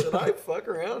was like, should I fuck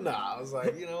around? Nah. I was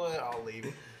like, you know what? I'll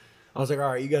leave. I was like, all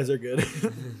right, you guys are good.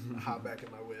 Hop back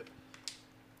in my whip.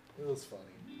 It was funny.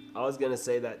 I was gonna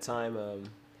say that time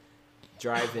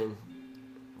driving,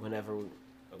 whenever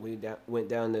we went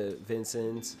down to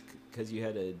Vincent's because you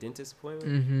had a dentist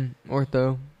appointment.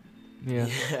 Ortho. Yeah.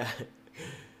 Yeah.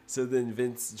 So then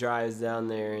Vince drives down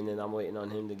there, and then I'm waiting on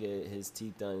him to get his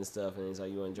teeth done and stuff. And he's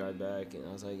like, "You want to drive back?" And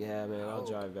I was like, "Yeah, man, I'll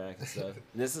drive back and stuff."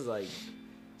 And this is like,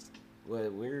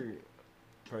 we're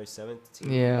probably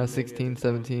 17. Yeah, maybe 16, at the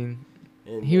time. 17.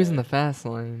 And, He was in the fast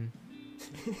lane.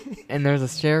 And there's a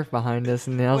sheriff behind us,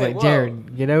 and I was Wait, like,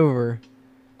 Jared, get over.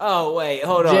 Oh wait,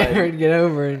 hold on. Jared, get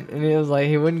over. And he was like,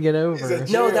 he wouldn't get over. said,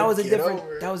 No, that Jared, was a get different.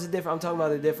 over it. That was a different. I'm talking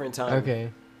about a different time.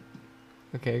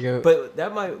 Okay, go. But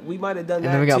we might have done and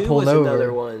that then we got too. pulled Was over.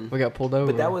 another one. We got pulled over.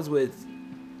 But that was with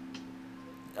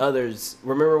others.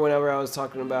 Remember whenever I was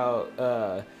talking about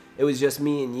it was just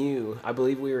me and you. I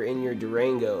believe we were in your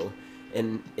Durango,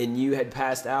 and you had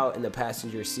passed out in the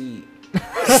passenger seat.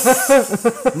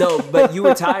 No, but you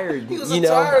were tired. He was you a know,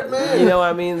 tired man. You know what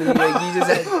I mean? Like, you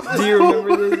just had, do you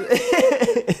remember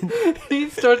this? He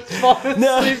started falling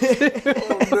No. asleep.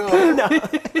 Oh, no.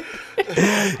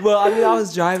 Well, I mean, I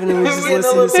was driving and we was just We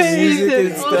listening to some went music and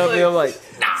I was stuff, and I'm like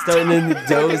starting to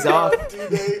doze off.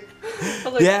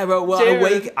 Yeah, bro. Well,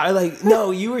 Jared.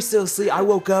 no, you were still asleep. I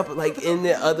woke up like in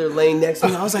the other lane next to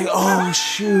me. I was like, oh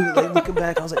shoot! Like looking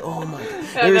back, I was like, oh my god,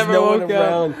 there's no one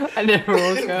around. I never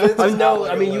woke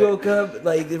up. I mean, you woke up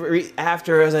like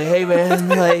after. I was like, hey man,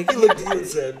 like, He looked at you and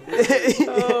said,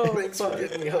 Oh, thanks for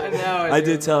getting me home. I know. I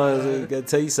did tell him, I was like, gotta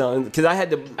tell you something, because I had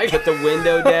to put the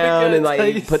window down and gotta tell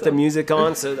you like put the music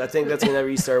on. So I think that's whenever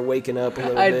you start waking up a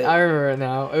little bit. I remember it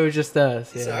now. It was just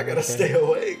us. He said, Yeah, I gotta okay. stay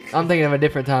awake. I'm thinking of a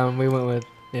different time. We went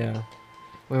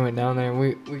down there and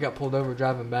we got pulled over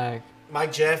driving back.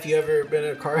 Mike Jeff, you ever been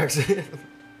in a car accident?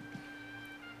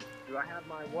 Do I have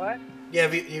my what? Yeah,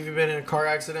 have you been in a car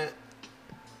accident?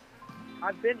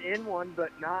 I've been in one,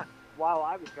 but not while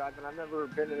I was driving. I've never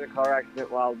been in a car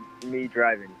accident while me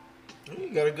driving. You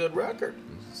got a good record.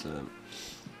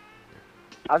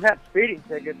 I've had speeding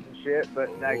tickets and shit, but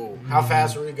like Oh, how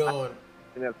fast were you going?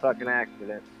 in a fucking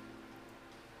accident.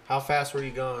 How fast were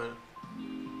you going?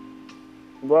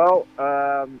 Well,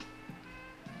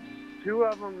 two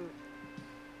of them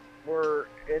were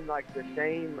in like the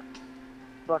same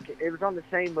fucking. It was on the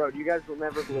same road. You guys will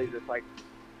never believe this. Like,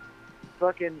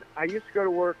 fucking. I used to go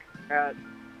to work at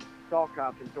Salt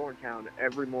Cop in Thorntown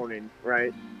every morning,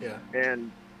 right? Yeah.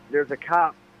 And there's a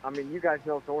cop. I mean, you guys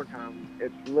know Thorntown.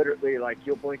 It's literally like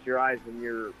you'll blink your eyes and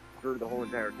you're through the whole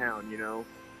entire town, you know.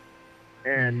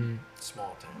 And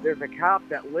Small town. there's a cop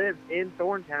that lives in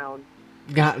Thorntown.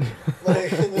 Got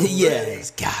Yeah, he's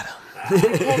got him.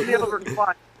 He pulled me over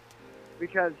twice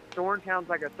because Thorntown's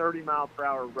like a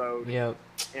 30-mile-per-hour road. Yep.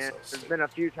 And So there's been a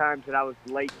few times that I was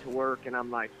late to work, and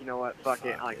I'm like, you know what, fuck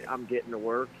it, like I'm getting to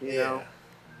work, you know.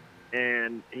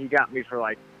 And he got me for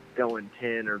like going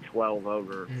 10 or 12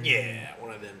 over. Yeah,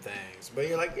 one of them things. But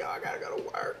you're like, yo, I gotta go to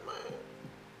work, man.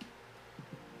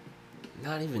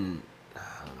 Not even.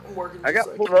 I'm working. I got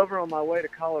just pulled like over on my way to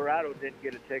Colorado, didn't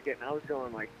get a ticket, and I was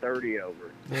going like 30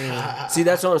 over. See,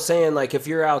 that's what I'm saying. Like, if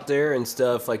you're out there and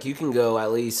stuff, like you can go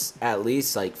at least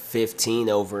like 15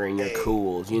 over, and you're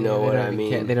cool. You know what I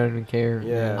mean? They don't even care.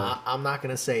 Yeah. I'm not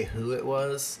gonna say who it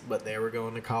was, but they were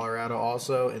going to Colorado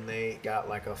also, and they got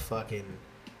like a fucking.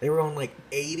 They were on like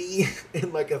 80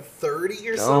 and like a 30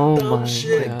 or some Oh dumb my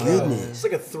shit. God. Goodness. It's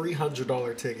like a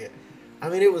 $300 ticket. I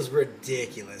mean, it was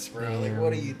ridiculous, bro. Like,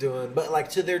 what are you doing? But like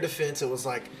to their defense, it was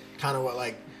like kind of what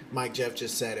like Mike Jeff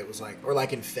just said. It was like, or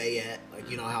like in Fayette, like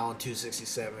you know how on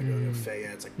 267 going to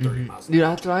Fayette, it's like 30 miles. Dude,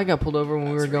 after I got pulled over when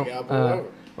we were That's where going, you got pulled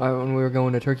over. when we were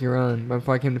going to Turkey Run,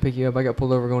 before I came to pick you up, I got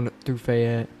pulled over going through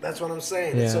Fayette. That's what I'm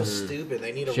saying. It's Yeah. so stupid.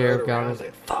 They need a Sheriff road got around was it.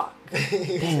 like, "Fuck."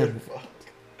 Damn. Fuck.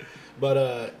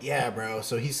 But yeah, bro.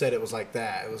 So he said it was like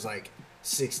that. It was like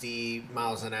 60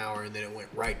 miles an hour, and then it went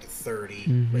right to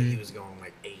 30, but he was going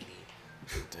like 80.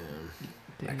 Damn.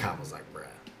 That cop was like, bruh,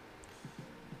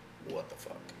 what the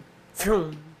fuck?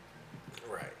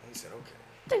 Right. He said,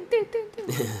 okay.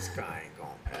 This guy ain't going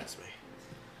past me.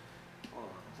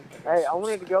 Hey, I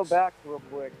wanted to go back real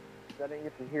quick. 'Cause I didn't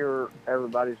get to hear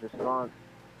everybody's response.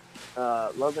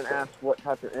 Logan asked what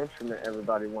type of instrument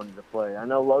everybody wanted to play. I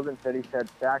know Logan said he said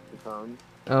saxophone.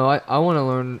 Oh, I want to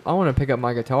learn. I want to pick up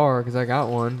my guitar because I got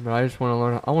one, but I just want to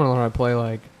learn. I want to learn how to play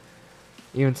like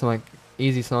even some like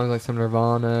easy songs like some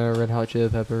Nirvana, Red Hot Chili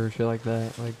Peppers, shit like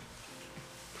that. Like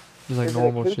just like Is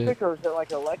normal it acoustic shit. or is it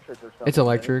like electric or something? It's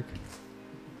electric.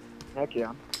 Heck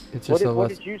yeah. It's What just did, a what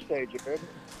less. did you say, Jared?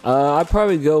 I'd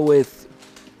probably go with.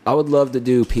 I would love to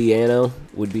do piano.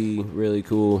 Would be really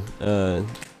cool. It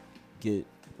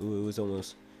was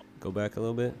almost. Go back a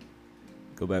little bit.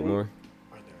 Go back more.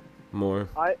 Right there. More.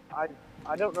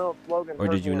 I don't know if Logan Or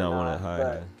heard did you me not or want to not, high?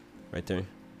 but Right there.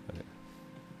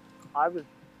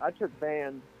 I took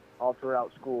band all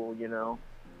throughout school, you know.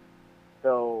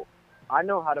 So I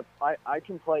know how to I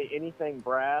can play anything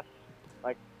brass,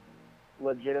 like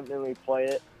legitimately play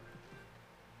it.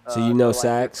 So you know like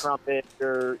sax? Your trumpet,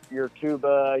 your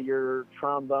tuba, your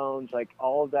trombones, like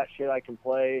all of that shit I can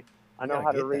play. I know gotta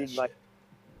how to get that read shit. like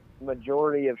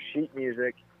majority of sheet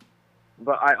music.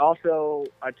 But I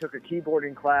took a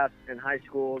keyboarding class in high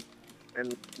school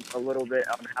and a little bit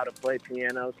on how to play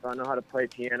piano, so I know how to play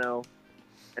piano.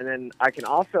 And then I can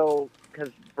also, because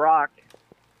Brock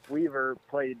Weaver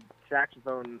played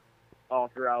saxophone all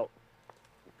throughout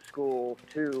school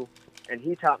too, and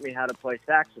he taught me how to play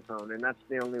saxophone, and that's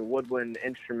the only woodwind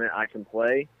instrument I can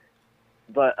play.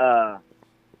 But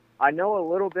I know a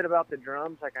little bit about the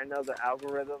drums, like I know the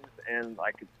algorithms and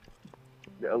like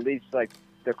at least like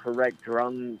the correct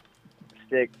drum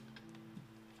stick,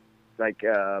 like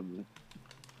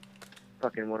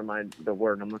fucking what am I the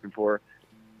word I'm looking for?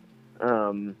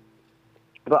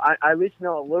 But I at least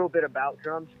know a little bit about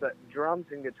drums. But drums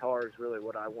and guitar is really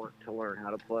what I want to learn how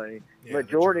to play. Yeah,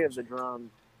 Majority of the drums.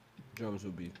 Drums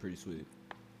would be pretty sweet.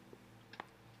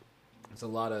 It's a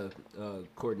lot of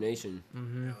coordination. Hell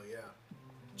yeah.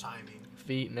 Timing.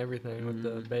 Feet and everything with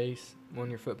the bass on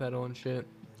your foot pedal and shit.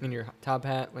 In your top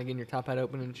hat, like in your top hat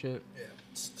open and shit.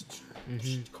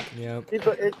 Yeah. Yeah. See,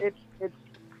 but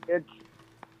it's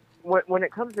when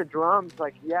it comes to drums,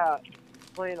 like, yeah,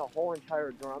 playing a whole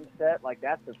entire drum set, like,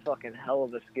 that's a fucking hell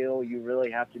of a skill. You really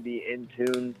have to be in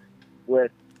tune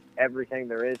with everything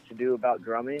there is to do about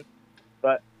drumming.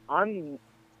 But I'm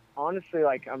honestly,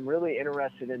 like, I'm really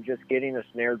interested in just getting a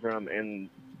snare drum and,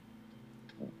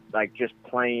 like, just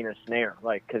playing a snare.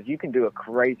 Like, because you can do a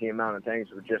crazy amount of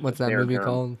things with just What's a that snare movie drum.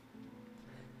 called?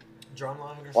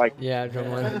 Drumline or Like- something? Yeah,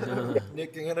 drumline.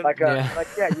 Nick, you gonna- Like,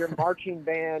 Yeah. your marching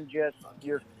band, just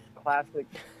your classic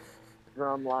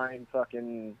drum line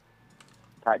fucking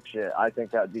type shit. I think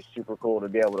that would be super cool to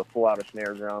be able to pull out a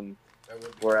snare drum That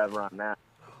would be- wherever I'm at,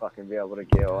 fucking be able to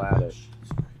go at it.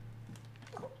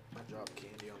 I dropped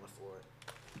candy on the floor.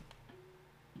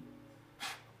 I'm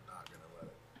not gonna let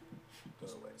it go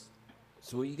to waste.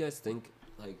 So what do you guys think?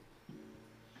 Like,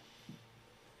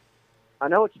 I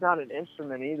know it's not an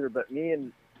instrument either, but me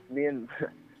and me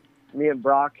and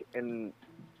Brock and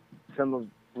some of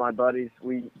my buddies,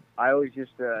 I always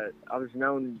used to, I was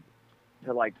known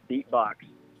to like beatbox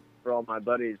for all my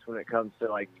buddies when it comes to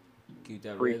like keep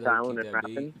that rhythm, freestyling keep and that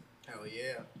rapping. beat. Hell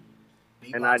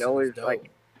yeah. And I'd Beatboxing is always dope. like,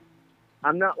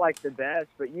 I'm not like the best,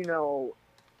 but you know,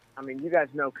 I mean, you guys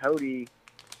know Cody.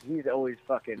 He's always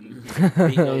fucking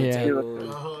Beat on the Yeah. table.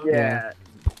 Uh-huh. yeah.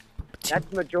 That's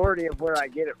the majority of where I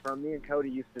get it from. Me and Cody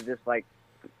used to just like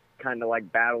kind of like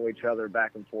battle each other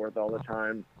back and forth all the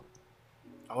time.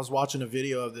 I was watching a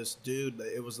video of this dude.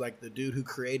 It was like the dude who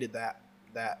created that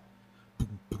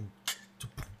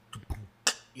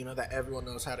you know, that everyone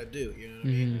knows how to do. You know what I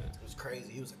mean? It was crazy.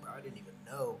 He was like, bro, I didn't even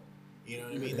know. You know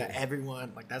what I mean? That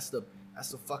everyone, like, that's the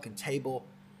fucking table,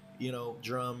 you know,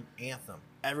 drum anthem.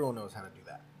 Everyone knows how to do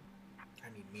that. I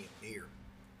need me a beer.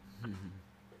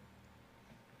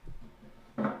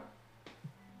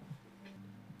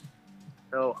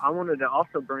 So I wanted to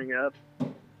also bring up,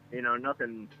 you know,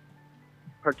 nothing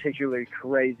particularly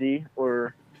crazy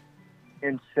or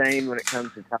insane when it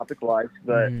comes to topic wise,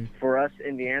 but for us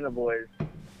Indiana boys,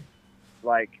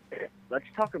 like, let's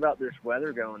talk about this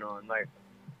weather going on. Like,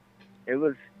 it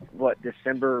was what,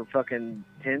 December fucking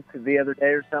 10th the other day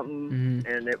or something,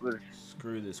 and it was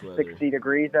Screw this weather. 60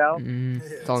 degrees out.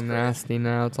 It's all nasty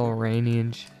now. It's all rainy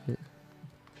and shit.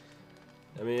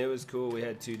 I mean, it was cool. We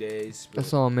had 2 days. I But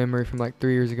saw a memory from like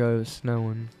 3 years ago. It was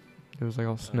snowing. It was like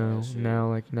all snow. shit.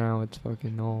 Now it's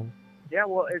fucking all. Yeah,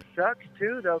 well, it sucks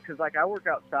too though, because like I work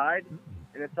outside,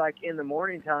 and it's like in the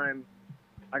morning time,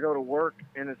 I go to work,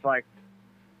 and it's like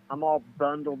I'm all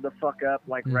bundled the fuck up,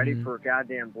 like ready for a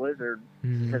goddamn blizzard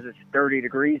because it's 30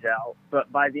 degrees out.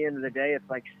 But by the end of the day, it's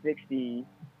like 60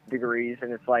 degrees,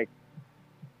 and it's like,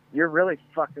 you're really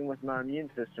fucking with my immune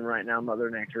system right now, Mother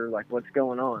Nature. Like, what's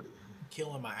going on?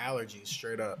 Killing my allergies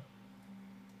straight up.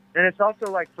 And it's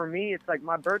also like, for me, it's like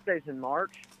my birthday's in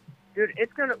March. Dude,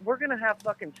 we're gonna have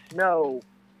fucking snow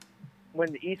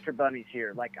when the Easter Bunny's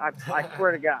here. Like, I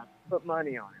swear to God, put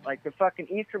money on it. Like, the fucking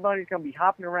Easter Bunny's gonna be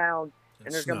hopping around,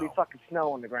 and there's gonna be fucking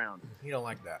snow on the ground. You don't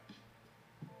like that.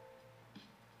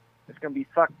 It's gonna be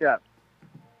fucked up.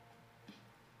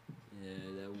 yeah,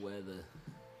 that weather.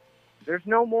 There's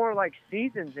no more like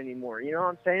seasons anymore. You know what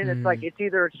I'm saying? It's like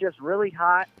it's just really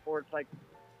hot or it's like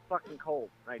fucking cold.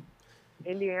 Like,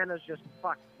 Indiana's just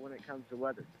fucked when it comes to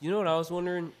weather. You know what I was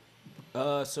wondering?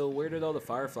 So where did all the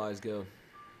fireflies go?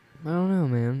 I don't know,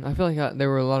 man. I feel like there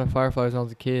were a lot of fireflies when I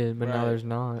was a kid, but now Right. there's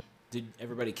not. Did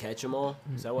everybody catch them all?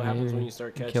 Is that what happens Maybe. when you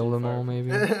start catching Kill them all,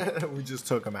 fireflies? maybe. We just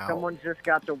took them out. Someone just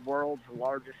got the world's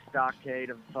largest stockade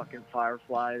of fucking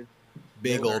fireflies.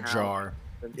 Big in their old house. jar.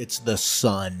 It's the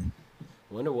sun.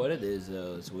 I wonder what it is,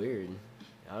 though. It's weird.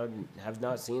 I have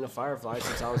not seen a firefly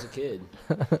since I was a kid.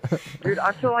 Dude,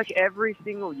 I feel like every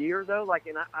single year, though, like,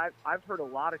 and I've heard a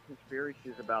lot of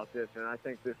conspiracies about this, and I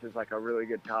think this is, like, a really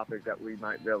good topic that we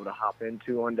might be able to hop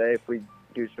into one day if we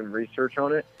do some research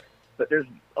on it. But there's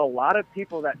a lot of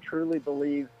people that truly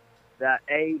believe that,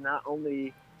 A, not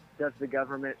only does the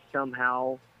government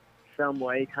somehow, some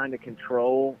way kind of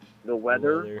control the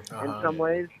weather in some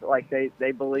ways, like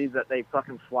they believe that they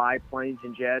fucking fly planes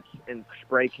and jets and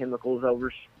spray chemicals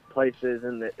over places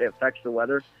and it affects the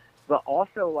weather. But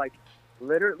also, like,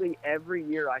 literally every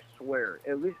year, I swear,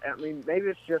 at least, I mean, maybe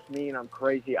it's just me and I'm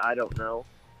crazy, I don't know,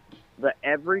 but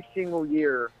every single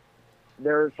year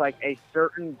there's like a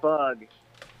certain bug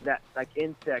that like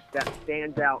insect that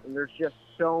stands out, and there's just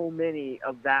so many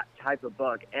of that type of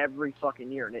bug every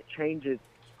fucking year, and it changes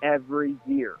every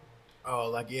year. Oh,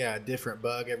 like a different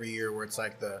bug every year where it's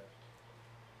like the.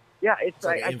 Yeah, it's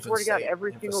like like, an I swear to God,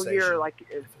 every single year, like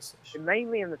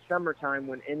mainly in the summertime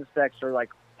when insects are like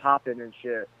popping and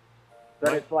shit.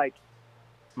 But it's like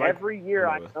every year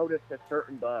I notice a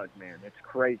certain bug, man. It's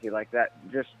crazy, like that.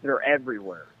 Just they're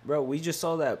everywhere. Bro, we just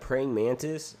saw that praying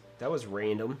mantis. That was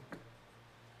random.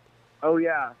 Oh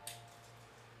yeah.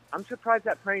 I'm surprised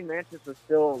that praying mantis was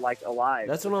still like alive.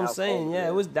 That's what I'm saying.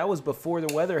 Yeah, that was before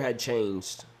the weather had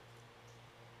changed.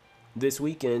 This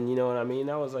weekend, you know what I mean?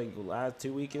 That was like last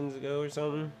 2 weekends ago or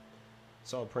something.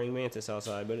 Saw a praying mantis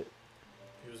outside, but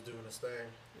he was doing his thing.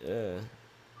 Yeah.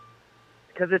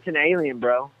 Because it's an alien,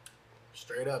 bro.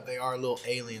 Straight up, they are little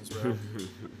aliens, bro.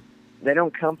 They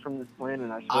don't come from this planet.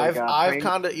 I swear to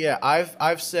God.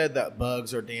 I've said that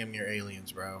bugs are damn near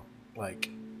aliens, bro. Like,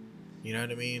 you know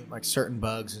what I mean? Like certain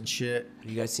bugs and shit.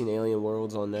 You guys seen Alien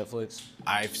Worlds on Netflix?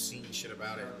 I've seen shit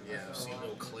about it. Yeah, I've seen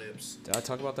little clips. Did I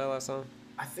talk about that last time?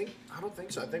 I don't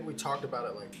think so. I think we talked about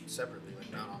it like separately,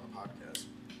 like not on the podcast.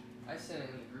 I sent it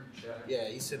in the group chat. Yeah,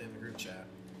 you sent it in the group chat.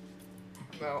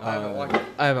 No,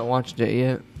 I haven't watched it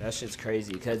yet. That shit's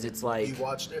crazy because it's like. You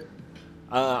watched it?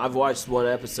 I've watched one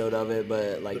episode of it,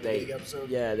 but like big episode?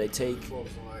 they take What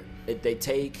was it like? they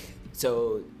take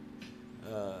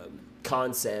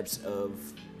concepts of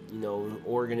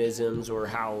organisms or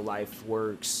how life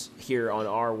works here on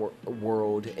our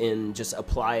world and just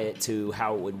apply it to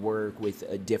how it would work with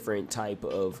a different type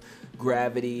of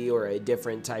gravity or a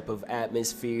different type of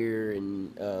atmosphere,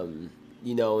 and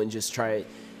and just try.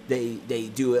 They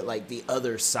do it like the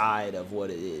other side of what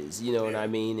it is, you know what I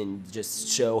mean, and just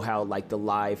show how like the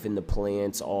life and the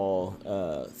plants all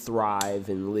thrive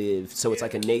and live. So it's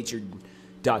like a nature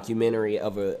documentary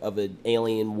of an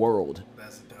alien world.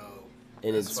 That's dope.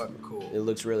 And That's fucking cool. It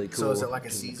looks really cool. So is it like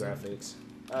a season? Graphics.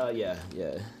 Yeah.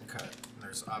 Okay.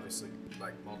 There's obviously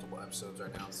like multiple episodes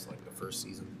right now. It's like the first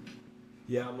season.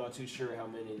 Yeah, I'm not too sure how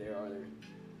many there are there.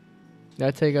 Did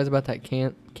I tell you guys about that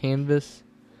Canvas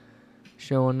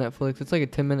show on Netflix? It's like a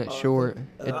 10-minute short.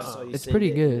 It's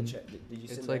pretty good.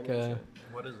 It's like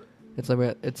what is it?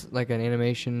 It's like an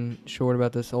animation short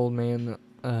about this old man.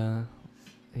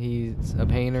 He's a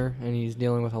painter and he's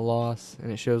dealing with a loss,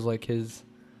 and it shows like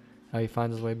how he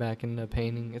finds his way back into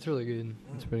painting. It's really good.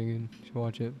 It's pretty good. You should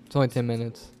watch it. It's only 10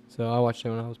 minutes, so I watched it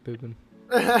when I was pooping.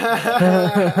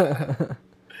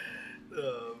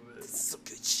 Some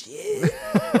good shit.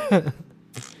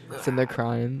 Sitting there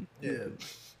crying. Yeah.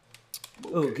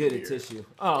 Oh, get a tissue.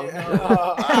 Oh,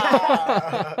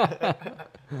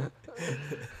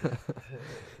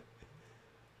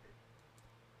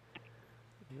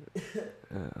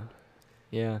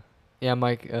 yeah,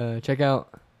 Mike. Check out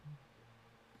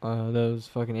those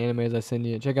fucking animes I send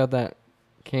you. Check out that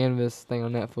Canvas thing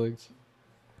on Netflix.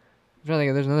 I'm trying to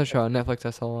think. There's another show on Netflix I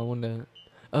saw. I wanted to.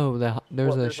 Oh,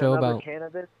 there's a show about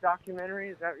cannabis documentary.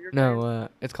 Is that what you're saying? No,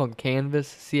 it's called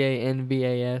Canvas.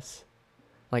 Canvas.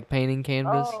 Like painting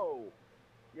canvas. Oh,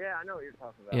 yeah, I know what you're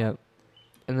talking about. Yeah.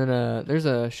 And then there's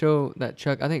a show that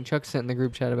I think Chuck sent in the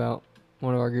group chat about,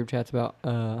 one of our group chats about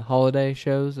holiday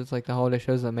shows. It's like the holiday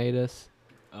shows that made us.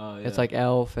 Oh, yeah. It's like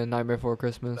Elf and Nightmare Before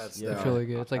Christmas. It's really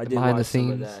good. It's like I the did behind the watch some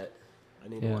of scenes. that. I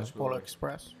need to watch more. Polar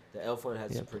Express. The Elf one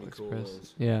had some pretty Polar cool Express.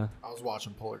 ones. Yeah. I was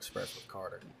watching Polar Express with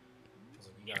Carter. I was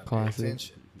like, you gotta Classic.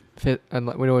 pay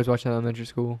attention. We'd always watch that in elementary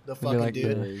school. The It'd be fucking like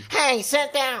dude. Hey,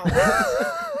 sit down.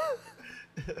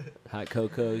 Hot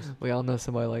Cocos. We all know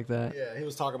somebody like that. Yeah, he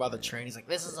was talking about the train. He's like,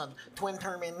 This is a twin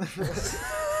turbine.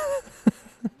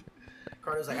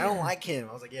 Carter's like, I don't like him.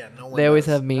 I was like, yeah, no one They always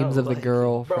does. have memes of the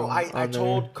girl. Bro, from I on there.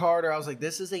 told Carter, I was like,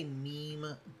 this is a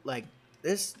meme. Like,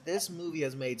 this movie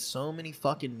has made so many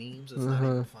fucking memes. It's not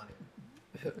even funny.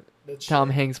 The chick, Tom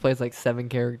Hanks plays like 7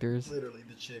 characters. literally,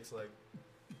 the chick's like,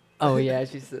 Oh yeah,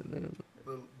 she's sitting there.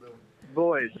 the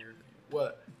Boys,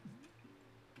 what?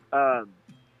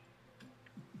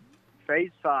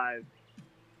 Phase 5,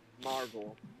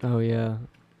 Marvel. Oh yeah.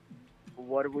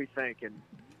 What are we thinking?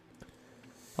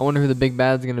 I wonder who the big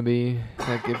bad's gonna be.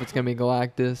 Like if it's gonna be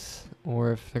Galactus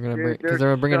or if they're gonna Dude, bring, because there's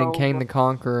they're bringing in so Kang the much-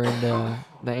 Conqueror in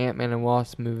the Ant-Man and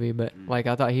Wasp movie. But like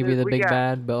I thought he'd be Dude, the we big got-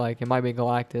 bad, but like it might be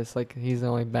Galactus. Like he's the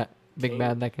only big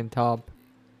bad that can top.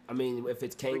 I mean, if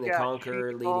it's Kang We the got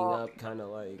Conqueror leading She-Hulk. up, kind of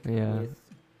like Yeah. with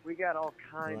We got all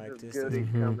kinds Galactus. of goodies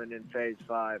Mhm. coming in Phase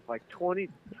 5. Like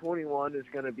 2021 is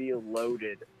going to be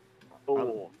loaded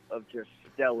full of just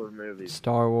stellar movies.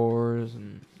 Star Wars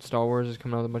is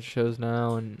coming out with a bunch of shows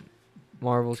now, and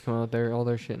Marvel's coming out all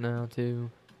their shit now too.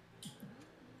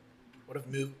 What if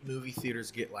movie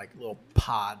theaters get like little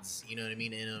pods, you know what I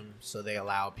mean, in them, so they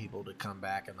allow people to come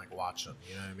back and like watch them,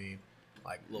 you know what I mean?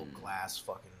 Like little glass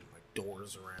fucking like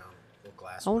doors around, little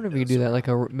glass. I wonder if you could windows do that, like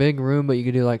a big room, but you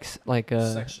could do like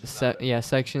Sections of it.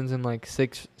 sections and like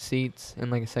 6 seats and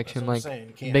like a That's section what I'm like saying.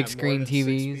 You can't big have more screen than 6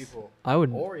 TVs. people. I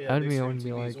would. Or I'd big be screen want to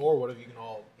be TVs, like, or what if you can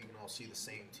all see the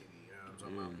same TV? You know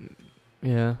what I'm talking about?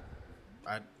 yeah,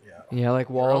 yeah, like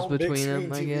Your walls own big between screen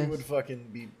them. I TV guess. would fucking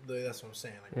be. That's what I'm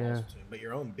saying. Like walls Yeah. between, but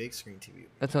your own big screen TV. Would be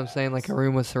That's what I'm saying. Like a badass.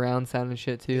 room with surround sound and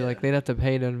shit too. Like Yeah. they'd have to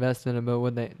pay to invest in it, but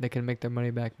would they can make their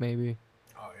money back maybe?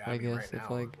 Oh yeah, I mean, guess right if, now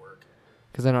it like- would work.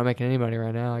 Because they're not making any money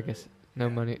right now. I guess no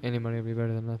Yeah. money, any money would be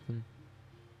better than nothing.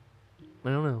 I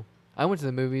don't know. I went to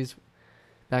the movies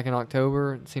back in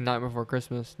October. Seen Night Before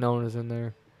Christmas. No one was in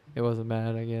there. It wasn't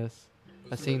bad, I guess.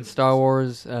 I seen Star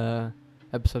Wars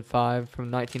Episode 5 from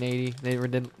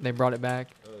 1980. They brought it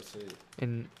back, Oh, sweet.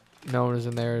 and no one was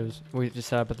in there. We just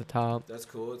sat up at the top. That's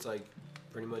cool. It's like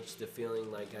pretty much the feeling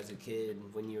like as a kid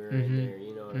when you were in there.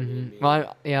 You know what I mean? Being-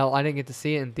 Well, I didn't get to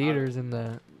see it in theaters,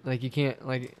 and you can't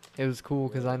like. It was cool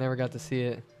because I never got to see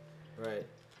it. right.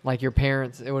 Like your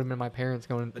parents, it would have been my parents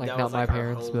going, But like that not was my like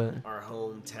parents, our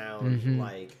hometown Mhm.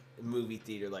 like movie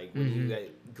theater. Like when you Mhm. got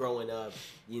growing up,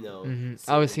 you know.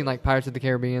 I always seen like Pirates of the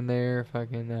Caribbean there,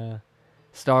 fucking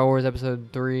Star Wars Episode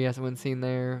 3. I went and seen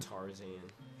there. Tarzan.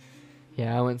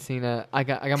 Yeah, I went and seen I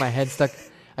got my head stuck.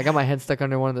 I got my head stuck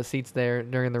under one of the seats there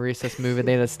during the recess movie.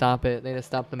 They had to stop it. They had to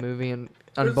stop the movie and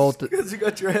unbolt the. Because you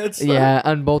got your head stuck. Yeah,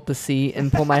 unbolt the seat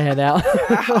and pull my head out.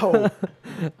 Ow.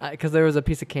 Because there was a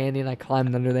piece of candy and I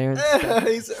climbed under there and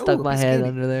He's- stuck ooh, my piece of head candy.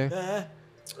 under there.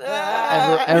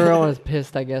 Ah. Everyone was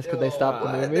pissed, I guess, because they Oh, stopped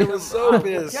the It movie. was so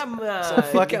pissed. Come on. Some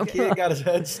fucking Come kid got his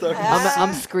head stuck.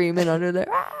 I'm screaming under there.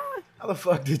 How the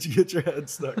fuck did you get your head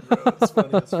stuck, bro? It's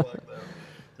funny as fuck, though.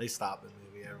 They stopped the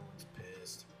movie. Everyone's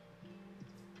pissed.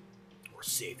 We're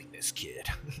saving this kid.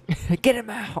 Get him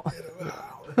out.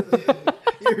 Wow.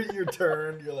 You're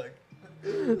turned. You're like,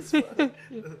 it's funny.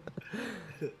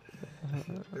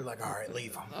 You're like, all right,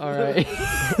 leave him. All right.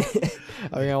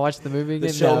 Are we gonna watch the movie again?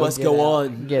 The show No, must get go out.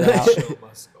 on. Get out. The show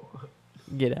must go on.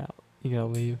 Get out. You gotta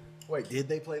leave. Wait, did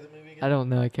they play the movie again? I don't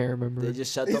know. I can't remember. They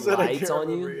just shut He the said, "I lights can't on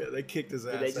remember you. yet." They kicked his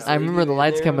Did ass they just out. I leave remember you the in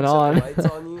lights there coming and shut on. the lights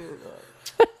on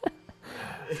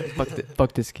you?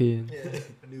 Fuck this kid. Yeah,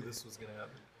 I knew this was gonna happen.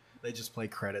 They just play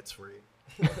credits for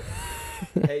you.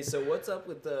 Hey, so what's up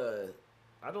with the?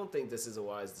 I don't think this is a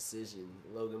wise decision.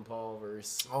 Logan Paul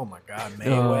versus Oh my God,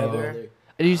 Mayweather. Mayweather.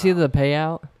 Did you see the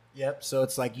payout? Yep. So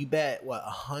it's like you bet what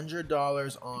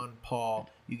 $100 on Paul,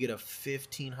 you get a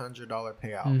 $1,500 payout.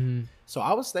 Mm-hmm. So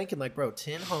I was thinking like, bro,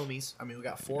 10 homies. I mean, we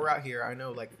got 4 out here. I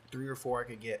know like 3 or 4 I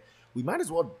could get. We might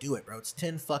as well do it, bro. It's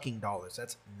 $10 fucking dollars.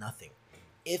 That's nothing.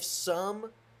 If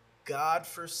some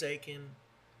godforsaken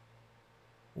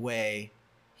way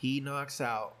he knocks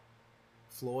out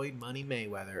Floyd Money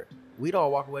Mayweather, we'd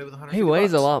all walk away with $150. He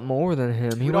weighs a lot more than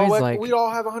him. He We'd all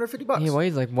have $150. he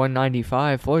weighs like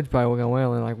 195. Floyd's probably gonna weigh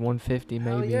only like 150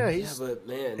 Hell maybe. yeah, Yeah, he's. but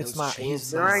man, It's those not-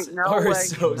 chances There ain't no are way.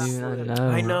 so Dude, I slim. know.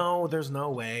 I know there's no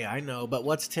way. I know, but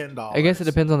what's $10? I guess it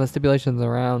depends on the stipulations of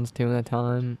rounds too. In that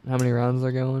time, how many rounds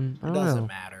they're going. I It don't doesn't know.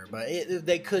 matter, but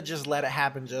they could just let it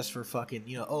happen just for fucking,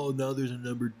 oh, no, there's a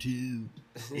number 2.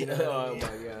 You know what I Oh mean? my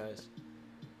gosh.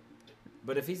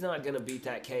 But if he's not gonna beat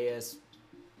that KS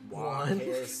One?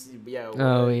 KS, yeah.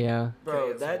 Oh what? yeah.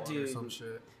 Bro, KS1 that or dude, some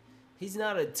shit. he's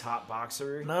not a top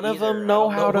boxer. None of either. them I know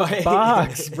don't how to why.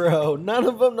 box, bro. None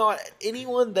of them know.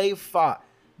 Anyone they fought,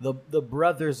 the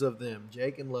brothers of them,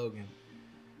 Jake and Logan,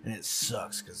 and it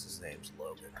sucks because his name's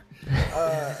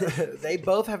Logan. They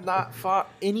both have not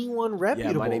fought anyone Yeah,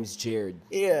 reputable. my name's Jared.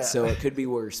 Yeah. So it could be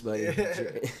worse, buddy.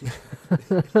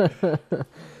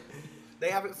 They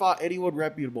haven't fought anyone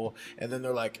reputable, and then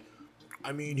they're like,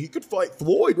 I mean, he could fight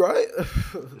Floyd, right?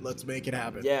 Let's make it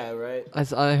happen. Yeah, right.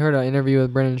 I heard an interview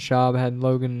with Brendan Schaub, had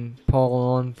Logan Paul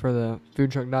on for the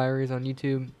Food Truck Diaries on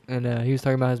YouTube, and he was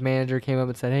talking about his manager came up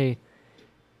and said, "Hey,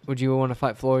 would you want to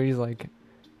fight Floyd?" He's like,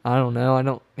 "I don't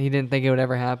know. He didn't think it would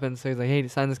ever happen." So he's like, "Hey,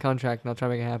 sign this contract and I'll try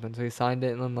to make it happen." So he signed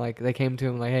it, and then like they came to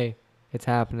him like, "Hey, it's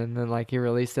happening." And then like he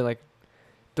released it like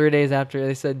 3 days after.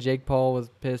 They said Jake Paul was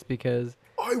pissed because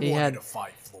I He wanted had- to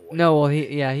fight Floyd. no, well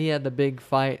he had the big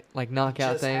fight like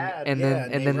knockout Just thing, had, and yeah,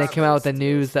 then and then they they came out with the referenced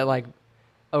news it. that like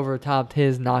overtopped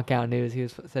his knockout news. He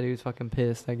said he was fucking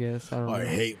pissed. I guess I don't know. I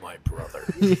hate my brother.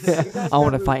 Yeah. I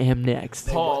want to fight him next.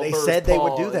 Paul They versus said they would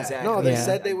Paul, do that. exactly. No, they Yeah.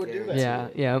 said they would do that. Yeah,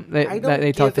 yeah. I don't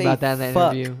They talked give a about that in that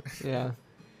fuck. interview. Yeah,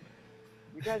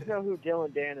 You guys know who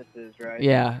Dylan Dennis is, right?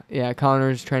 yeah.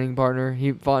 Connor's training partner.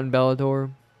 He fought in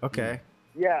Bellator. Okay.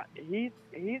 Yeah, he's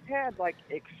had like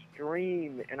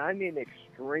extreme, and I mean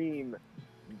extreme,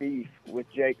 beef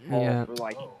with Jake Paul Yeah. for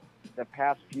like the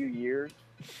past few years,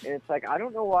 and it's like I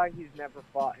don't know why he's never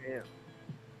fought him.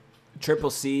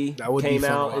 Triple C That would be came fun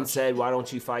to out and watch. said, "Why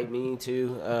don't you fight me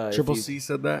too?" Triple C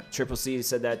said that. Triple C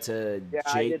said that to Yeah,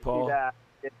 I Jake did Paul. see that.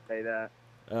 I did say that.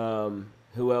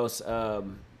 Who else?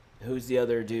 Who's the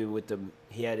other dude with the?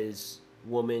 He had his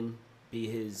woman be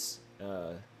his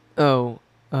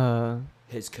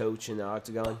his coach in the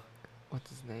octagon. What's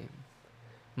his name?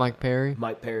 Mike Perry.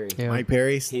 Mike Perry. Yeah. Mike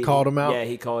Perry called him out. Yeah,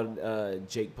 he called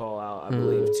Jake Paul out, I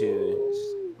believe,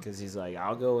 too, because he's like,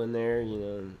 "I'll go in there," you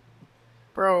know.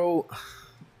 Bro,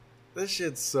 this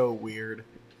shit's so weird.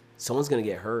 Someone's gonna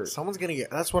get hurt. Someone's gonna get.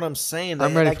 That's what I'm saying.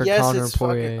 I'm ready like, for yes, Conor it's fucking.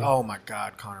 Poirier. Oh my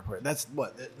god, Conor Poirier. That's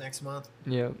what next month.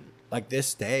 Yep. Like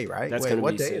this day, right? That's Wait, gonna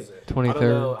what be day sick. is it? 23rd. I don't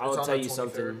know. It's I'll on tell the you 23rd.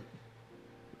 something.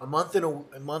 A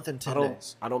month and 10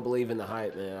 days. I don't believe in the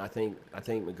hype, man. I think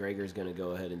McGregor's gonna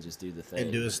go ahead and just do the thing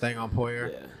And do his thing on Poirier.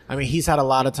 Yeah. I mean, he's had a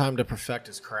lot of time to perfect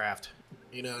his craft.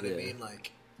 You know what I Yeah. mean?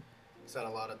 Like, he's had a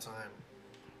lot of time.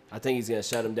 I think he's gonna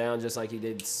shut him down just like he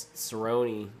did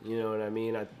Cerrone. You know what I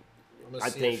mean? I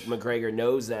think McGregor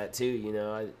knows that too. You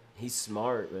know, he's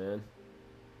smart, man.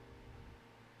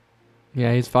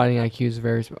 Yeah, his fighting IQ is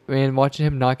very smart. Man, watching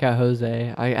him knock out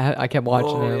Jose, I kept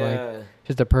watching it like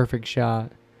just a perfect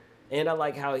shot. And I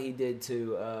like how he did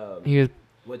to He was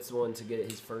what's the one to get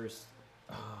his first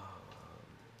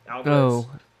Alvarez.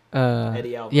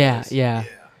 Eddie Alvarez. yeah.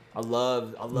 I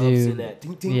love Dude, seeing that.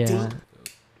 Ding, ding, yeah. ding.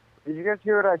 Did you guys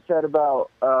hear what I said about?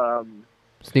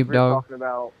 Snoop We were Dogg. talking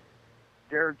about.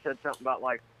 Jared said something about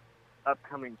like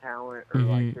upcoming talent or Mhm.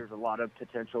 like there's a lot of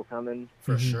potential coming.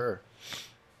 For Mhm. sure.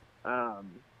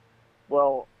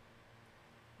 Well,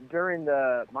 during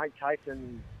the Mike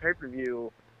Tyson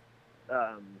pay-per-view,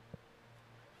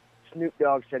 Snoop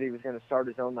Dogg said he was going to start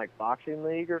his own like boxing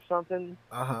league or something.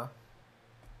 Uh-huh.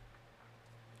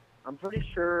 I'm pretty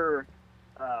sure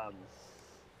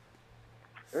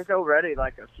there's already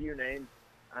like a few names,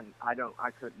 and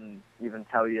I couldn't even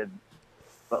tell you,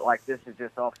 but like this is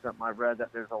just off something I read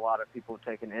that there's a lot of people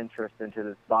taking interest into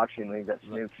this boxing league that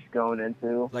Snoop's going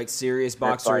into. Like serious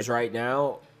That's boxers like- right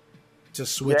now. To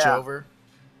switch Yeah. over.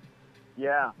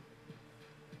 Yeah.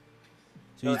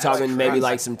 So you that's talking like maybe crazy.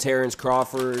 like some Terrence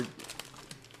Crawford?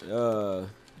 Yeah,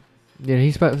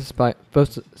 he's supposed to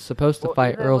Well,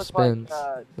 fight even Earl with, like, Spence.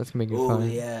 That's gonna be a good Oh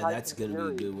fight. yeah, that's Tyson gonna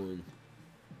be a Fury. good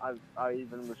one. I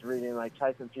even was reading like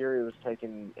Tyson Fury was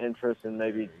taking interest in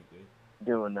maybe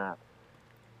doing that.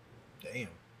 Damn.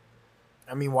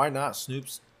 I mean, why not?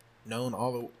 Snoop's known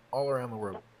all around the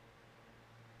world.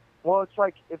 Well, it's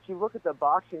like if you look at the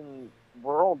boxing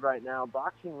world right now,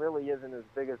 boxing really isn't as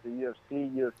big as the UFC.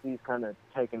 UFC's kind of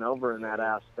taken over in that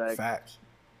aspect. Facts.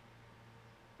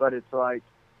 But it's like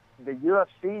the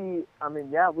UFC, I mean,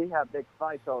 yeah, we have big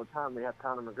fights all the time. We have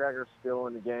Conor McGregor still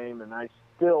in the game, and I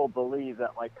still believe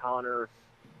that, like, Conor...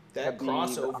 That Khabib,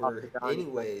 crossover, Octagon.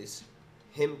 anyways,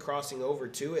 him crossing over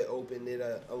to it opened it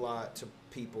a lot to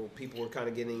people. People were kind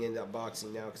of getting into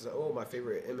boxing now because, my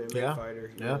favorite MMA Yeah.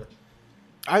 fighter. you Yeah. know.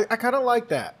 I kind of like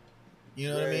that. You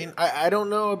know what I Right. mean? I don't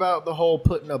know about the whole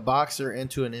putting a boxer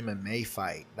into an MMA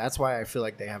fight. That's why I feel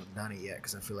like they haven't done it yet,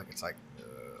 because I feel like it's like,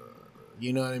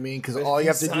 you know what I mean? Because But all you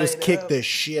have to do is sign kick up. the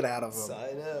shit out of them.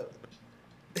 Sign up.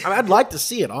 I mean, I'd like to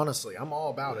see it, honestly. I'm all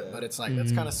about it, Yeah. but it's like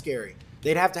that's kind of scary.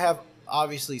 They'd have to have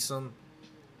obviously some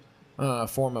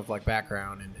form of like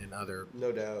background and other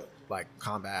No doubt. like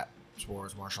combat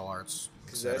sports, martial arts,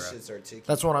 Because that etc. shit's articulate.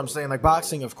 That's what I'm saying. Like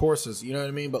boxing, of course, is, you know what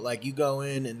I mean. But like you go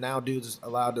in and now dudes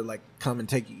allowed to like come and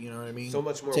take you. You know what I mean? So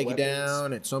much more take weapons. you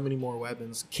down and so many more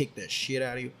weapons. Kick the shit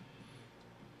out of you.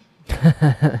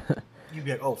 You'd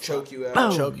be like, oh, Choke fuck. you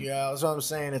out. Choke you out. That's what I'm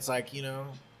saying. It's like, you know,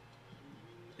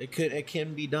 it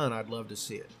can be done. I'd love to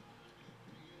see it.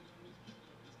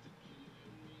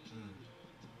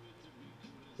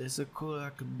 This is cool I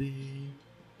could be.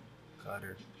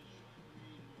 Cutter.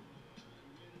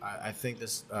 I think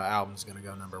this album's gonna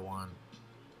go number one.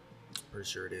 Pretty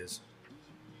sure it is.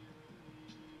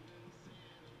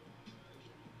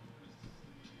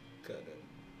 Cut it.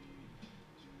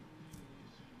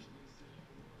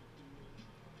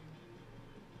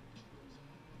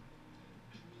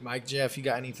 Mike, Jeff, you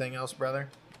got anything else, brother?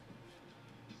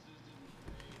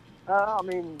 I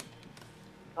mean,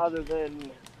 other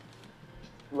than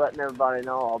letting everybody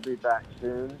know I'll be back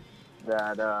soon,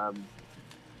 that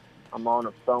I'm on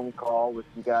a phone call with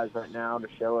you guys right now to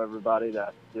show everybody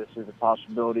that this is a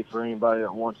possibility for anybody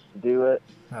that wants to do it.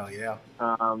 Hell yeah.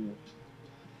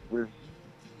 There's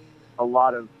a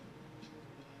lot of,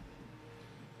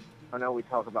 I know we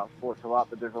talk about sports a lot,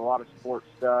 but there's a lot of sports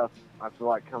stuff I feel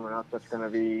like coming up that's going to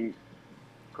be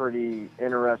pretty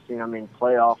interesting. I mean,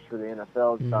 playoffs for the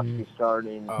NFL is about to be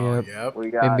starting. Oh, Yep. yep.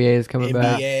 We got NBA is coming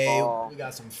back. Ball. NBA. We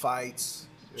got some fights.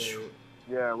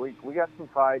 Yeah, we got some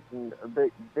fights and a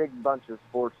big bunch of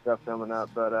sports stuff coming up.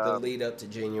 But The lead up to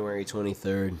January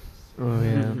 23rd. Oh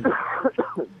yeah.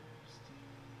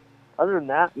 other than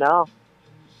that, no.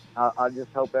 I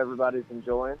just hope everybody's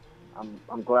enjoying.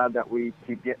 I'm glad that we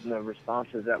keep getting the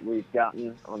responses that we've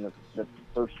gotten on the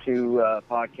first two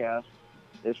podcasts.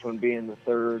 This one being the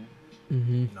third.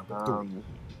 Mm-hmm. Number 3.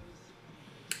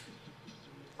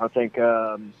 I think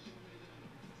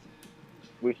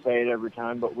we say it every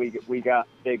time, but we got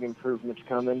big improvements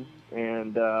coming,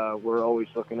 and we're always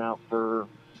looking out for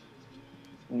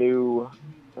new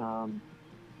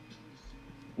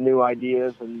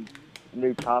ideas and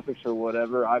new topics or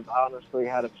whatever. I've honestly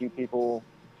had a few people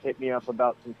hit me up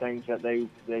about some things that they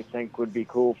think would be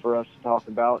cool for us to talk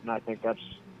about, and I think that's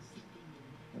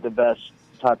the best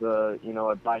type of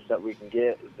advice that we can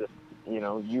get. Is that,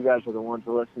 you guys are the ones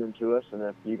who are listening to us, and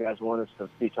if you guys want us to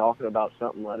be talking about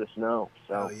something, let us know.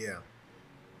 So, yeah.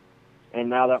 And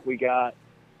now that we got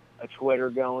a Twitter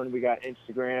going, we got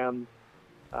Instagram.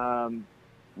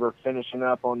 We're finishing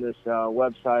up on this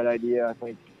website idea.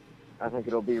 I think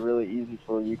it'll be really easy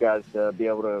for you guys to be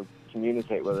able to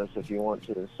communicate with us if you want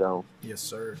to. So Yes,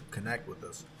 sir. Connect with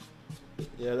us.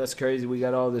 Yeah, that's crazy. We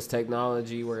got all this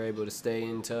technology. We're able to stay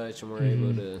in touch, and we're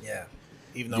able to. Yeah.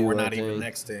 Even though do we're our not even thing.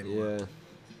 next to anyone. Yeah.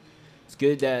 It's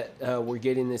good that we're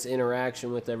getting this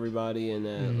interaction with everybody, and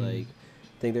like,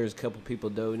 I think there's a couple people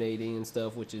donating and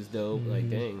stuff, which is dope. Like,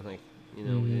 dang, like, we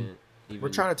didn't even. We're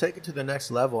trying to take it to the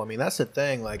next level. I mean, that's the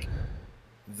thing. Like,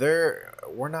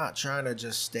 we're not trying to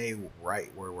just stay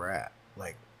right where we're at.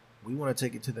 Like, we want to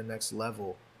take it to the next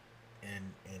level,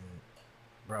 and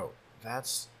bro,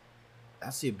 that's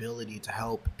the ability to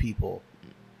help people.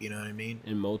 You know what I mean?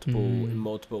 in multiple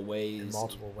ways. In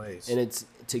multiple ways. And it's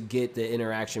to get the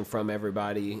interaction from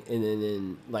everybody, and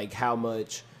then like how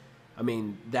much, I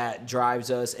mean, that drives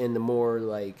us, and the more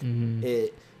like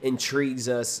it intrigues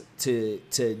us to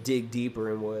dig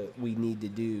deeper in what we need to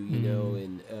do, you know,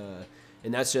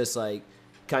 and that's just like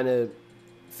kind of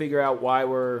figure out why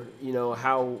we're,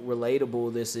 how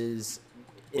relatable this is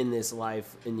in this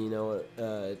life, and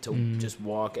to just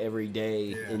walk every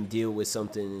day and deal with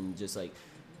something, and just like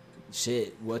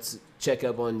shit, check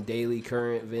up on daily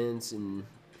current events, and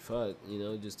fuck,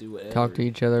 just do whatever. Talk to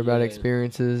each other about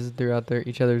experiences throughout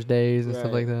each other's days and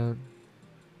stuff like that.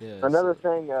 Yeah. Another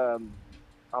thing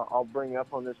I'll bring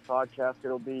up on this podcast,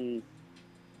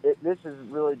 this is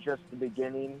really just the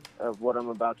beginning of what I'm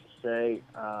about to say.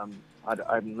 I'm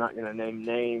not going to name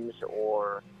names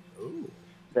or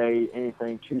say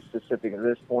anything too specific at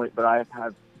this point, but I've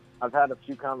had a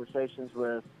few conversations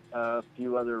with a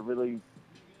few other really,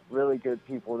 really good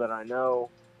people that I know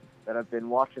that have been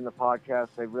watching the podcast.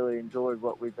 They really enjoyed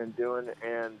what we've been doing,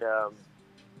 and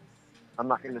I'm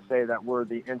not going to say that we're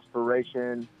the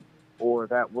inspiration or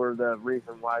that we're the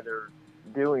reason why they're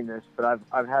doing this, but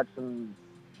I've had some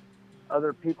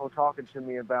other people talking to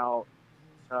me about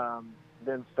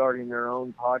them starting their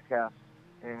own podcast,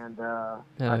 and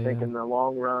I think in the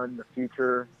long run, the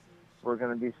future, we're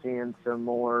going to be seeing some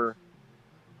more,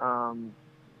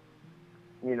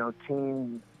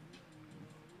 team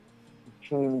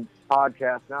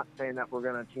podcasts. Not saying that we're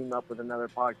going to team up with another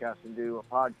podcast and do a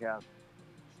podcast,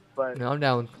 but No, I'm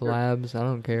down with collabs. I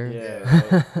don't care.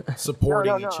 Yeah.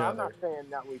 Supporting each I'm other. not saying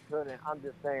that we couldn't. I'm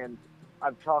just saying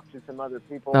I've talked to some other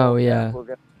people. Oh, yeah. that we're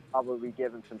going to probably be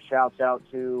giving some shouts out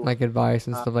to, Like advice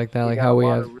and stuff like that. Like got how a we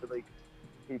lot have. of really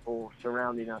people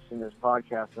surrounding us in this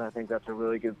podcast, and I think that's a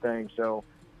really good thing. So,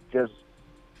 just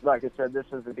like I said, this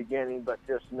is the beginning, but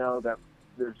just know that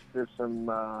there's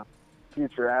some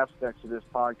future aspects of this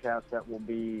podcast that will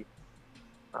be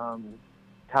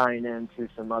tying into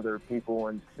some other people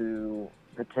and to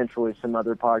potentially some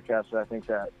other podcasts that I think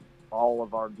that all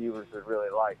of our viewers would really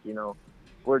like.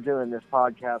 We're doing this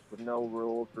podcast with no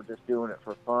rules. We're just doing it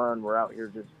for fun. We're out here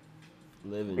just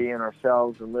being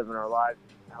ourselves and living our lives,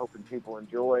 and hoping people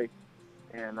enjoy.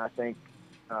 And I think,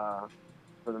 for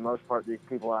the most part, these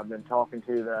people I've been talking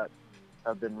to that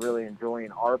have been really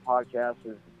enjoying our podcast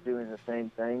is doing the same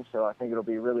thing. So I think it'll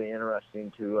be really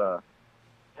interesting to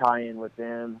tie in with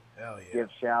them, give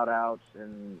shout-outs,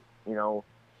 and,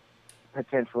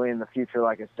 potentially in the future,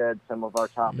 like I said, some of our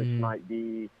topics might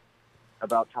be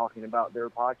about talking about their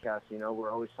podcast.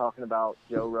 We're always talking about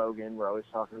Joe Rogan. We're always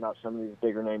talking about some of these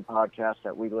bigger name podcasts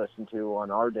that we listen to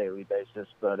on our daily basis.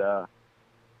 But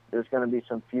there's going to be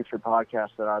some future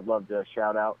podcasts that I'd love to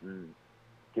shout out and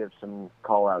give some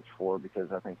call outs for,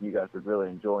 because I think you guys would really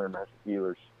enjoy them as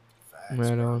viewers. Facts,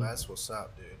 Right bro. on. That's what's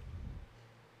up, dude.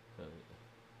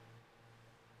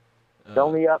 It's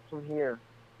only up from here.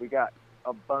 We got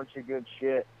a bunch of good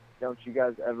shit. Don't you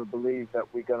guys ever believe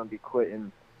that we're gonna be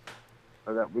quitting,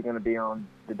 or that we're gonna be on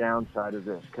the downside of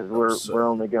this? Because we're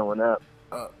only going up.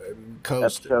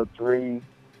 Coasting. Episode 3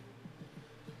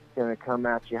 gonna come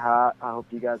at you hot. I hope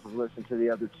you guys have listened to the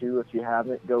other 2. If you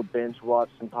haven't, go binge watch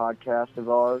some podcasts of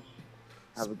ours.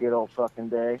 Have a good old fucking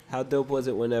day. How dope was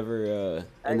it whenever in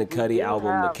Hey, the we Cuddy do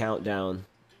album, have- The Countdown?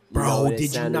 Bro, it did you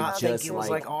sounded not think just it was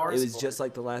like ours? It was just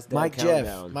like the last damn Mike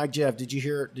Countdown. Jeff, did you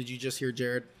just hear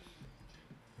Jared?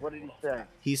 What did he say?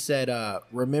 He said,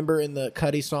 remember in the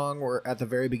Cuddy song where at the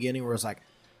very beginning where it's like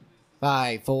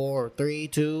 5, 4, 3,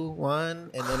 2,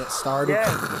 1, and then it started.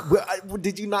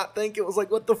 Did you not think it was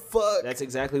like, what the fuck? That's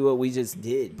exactly what we just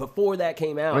did before that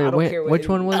came out. Wait, I don't care what which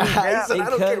one was it? He said, I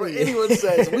don't care what Cuddy. anyone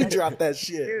says. We dropped that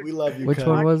shit. Dude. We love you. Which Cuddy.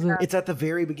 one was it? It's at the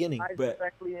very beginning. I But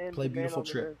directly in play to Beautiful Man on the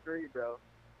Trip. Moon 3, bro.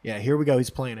 Yeah, here we go.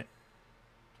 He's playing it.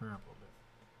 Turn it up a little bit.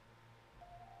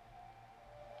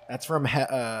 That's from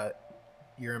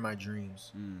You're in My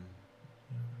Dreams.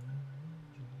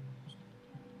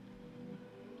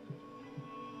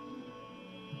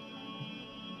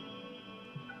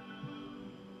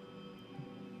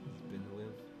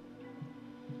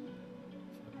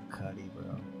 Cuddy,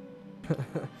 bro.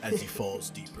 As he falls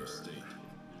deeper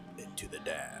into the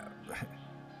dab.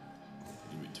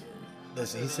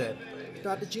 Listen, he said,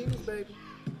 "Got the genius, baby."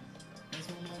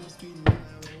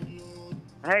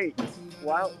 Hey,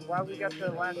 while we got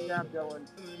the last tab going,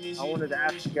 I wanted to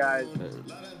ask you guys,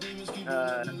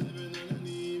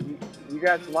 you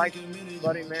guys like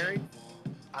Bloody Mary?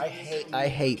 I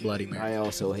hate Bloody Mary. I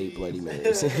also hate Bloody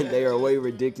Marys. They are way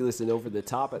ridiculous and over the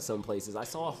top at some places. I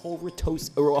saw a whole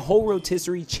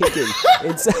rotisserie chicken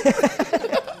inside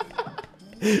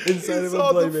of a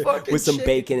Bloody Mary with some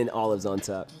bacon and olives on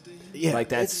top. Yeah, like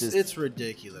that's it's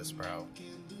ridiculous, bro.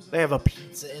 They have a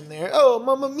pizza in there. Oh,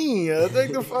 mamma mia!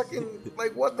 Take the fucking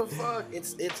like what the fuck?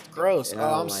 It's gross. Yeah, I Oh,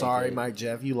 don't I'm like sorry, it. Mike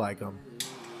Jeff. You like them?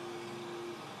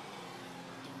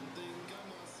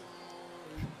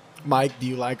 Mike, do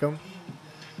you like them?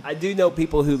 I do know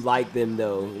people who like them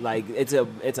though. Like it's a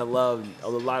love. A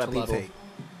lot of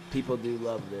people do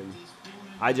love them.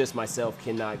 I just myself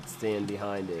cannot stand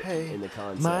behind it in the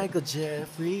concept. Michael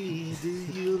Jeffrey, do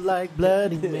you like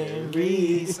Bloody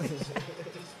Marys?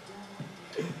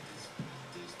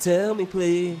 Tell me,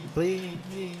 please.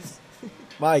 Please.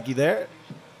 Mike, you there?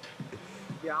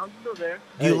 Yeah, I'm still there.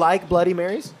 Do you like Bloody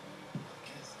Marys?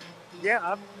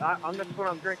 Yeah, that's what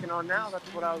I'm drinking on now. That's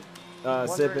what I was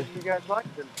wondering Sipping. if you guys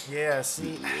like them. Yeah,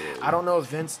 see, I don't know if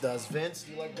Vince does. Vince,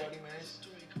 do you like Bloody Marys?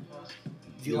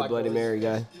 Do You a Bloody Mary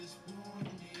guy?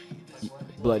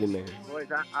 Bloody Mary. Boys,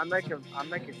 I make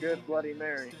a good Bloody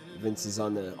Mary. Vince is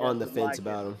on the would fence like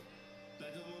about him.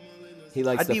 He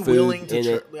likes I'd the be food willing to in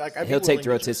try- it. like, I'd be He'll take the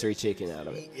willing to rotisserie chicken out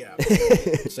of it. Yeah.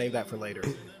 Save that for later.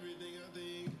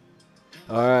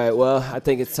 All right, well, I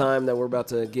think it's time that we're about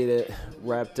to get it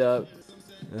wrapped up.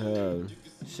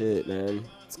 Shit, man.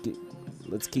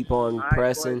 Let's keep on All right,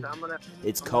 pressing. boys,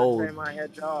 It's I'm gonna cold. say my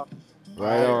head's off.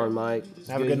 Right on, Mike. It's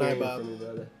Have a good night, hearing Bob. from you,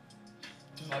 brother.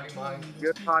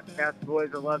 Good podcast, boys.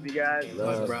 I love you guys.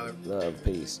 Love, brother. love,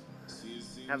 peace.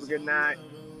 Have a good night.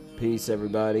 Peace,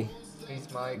 everybody. Peace,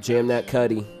 Mike. Jam that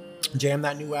cuddy. Jam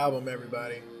that new album,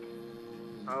 everybody.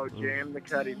 Oh, jam the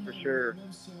cutty for sure.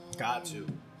 Got to.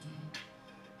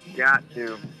 Got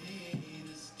to.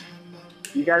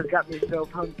 You guys got me so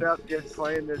pumped up just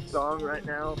playing this song right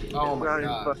now. Oh, It's my not even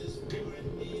God.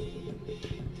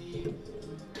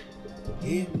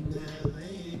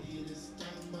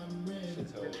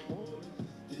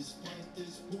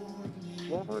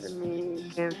 More than me,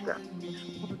 can't stop.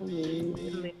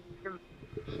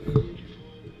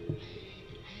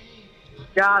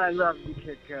 God, I love you,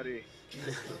 Kid Cudi.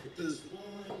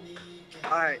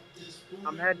 Alright,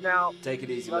 I'm heading out. Take it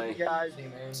easy, Love man. you guys.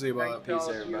 See you, Bob. Thanks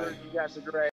to all Peace, of you. everybody. You guys are great.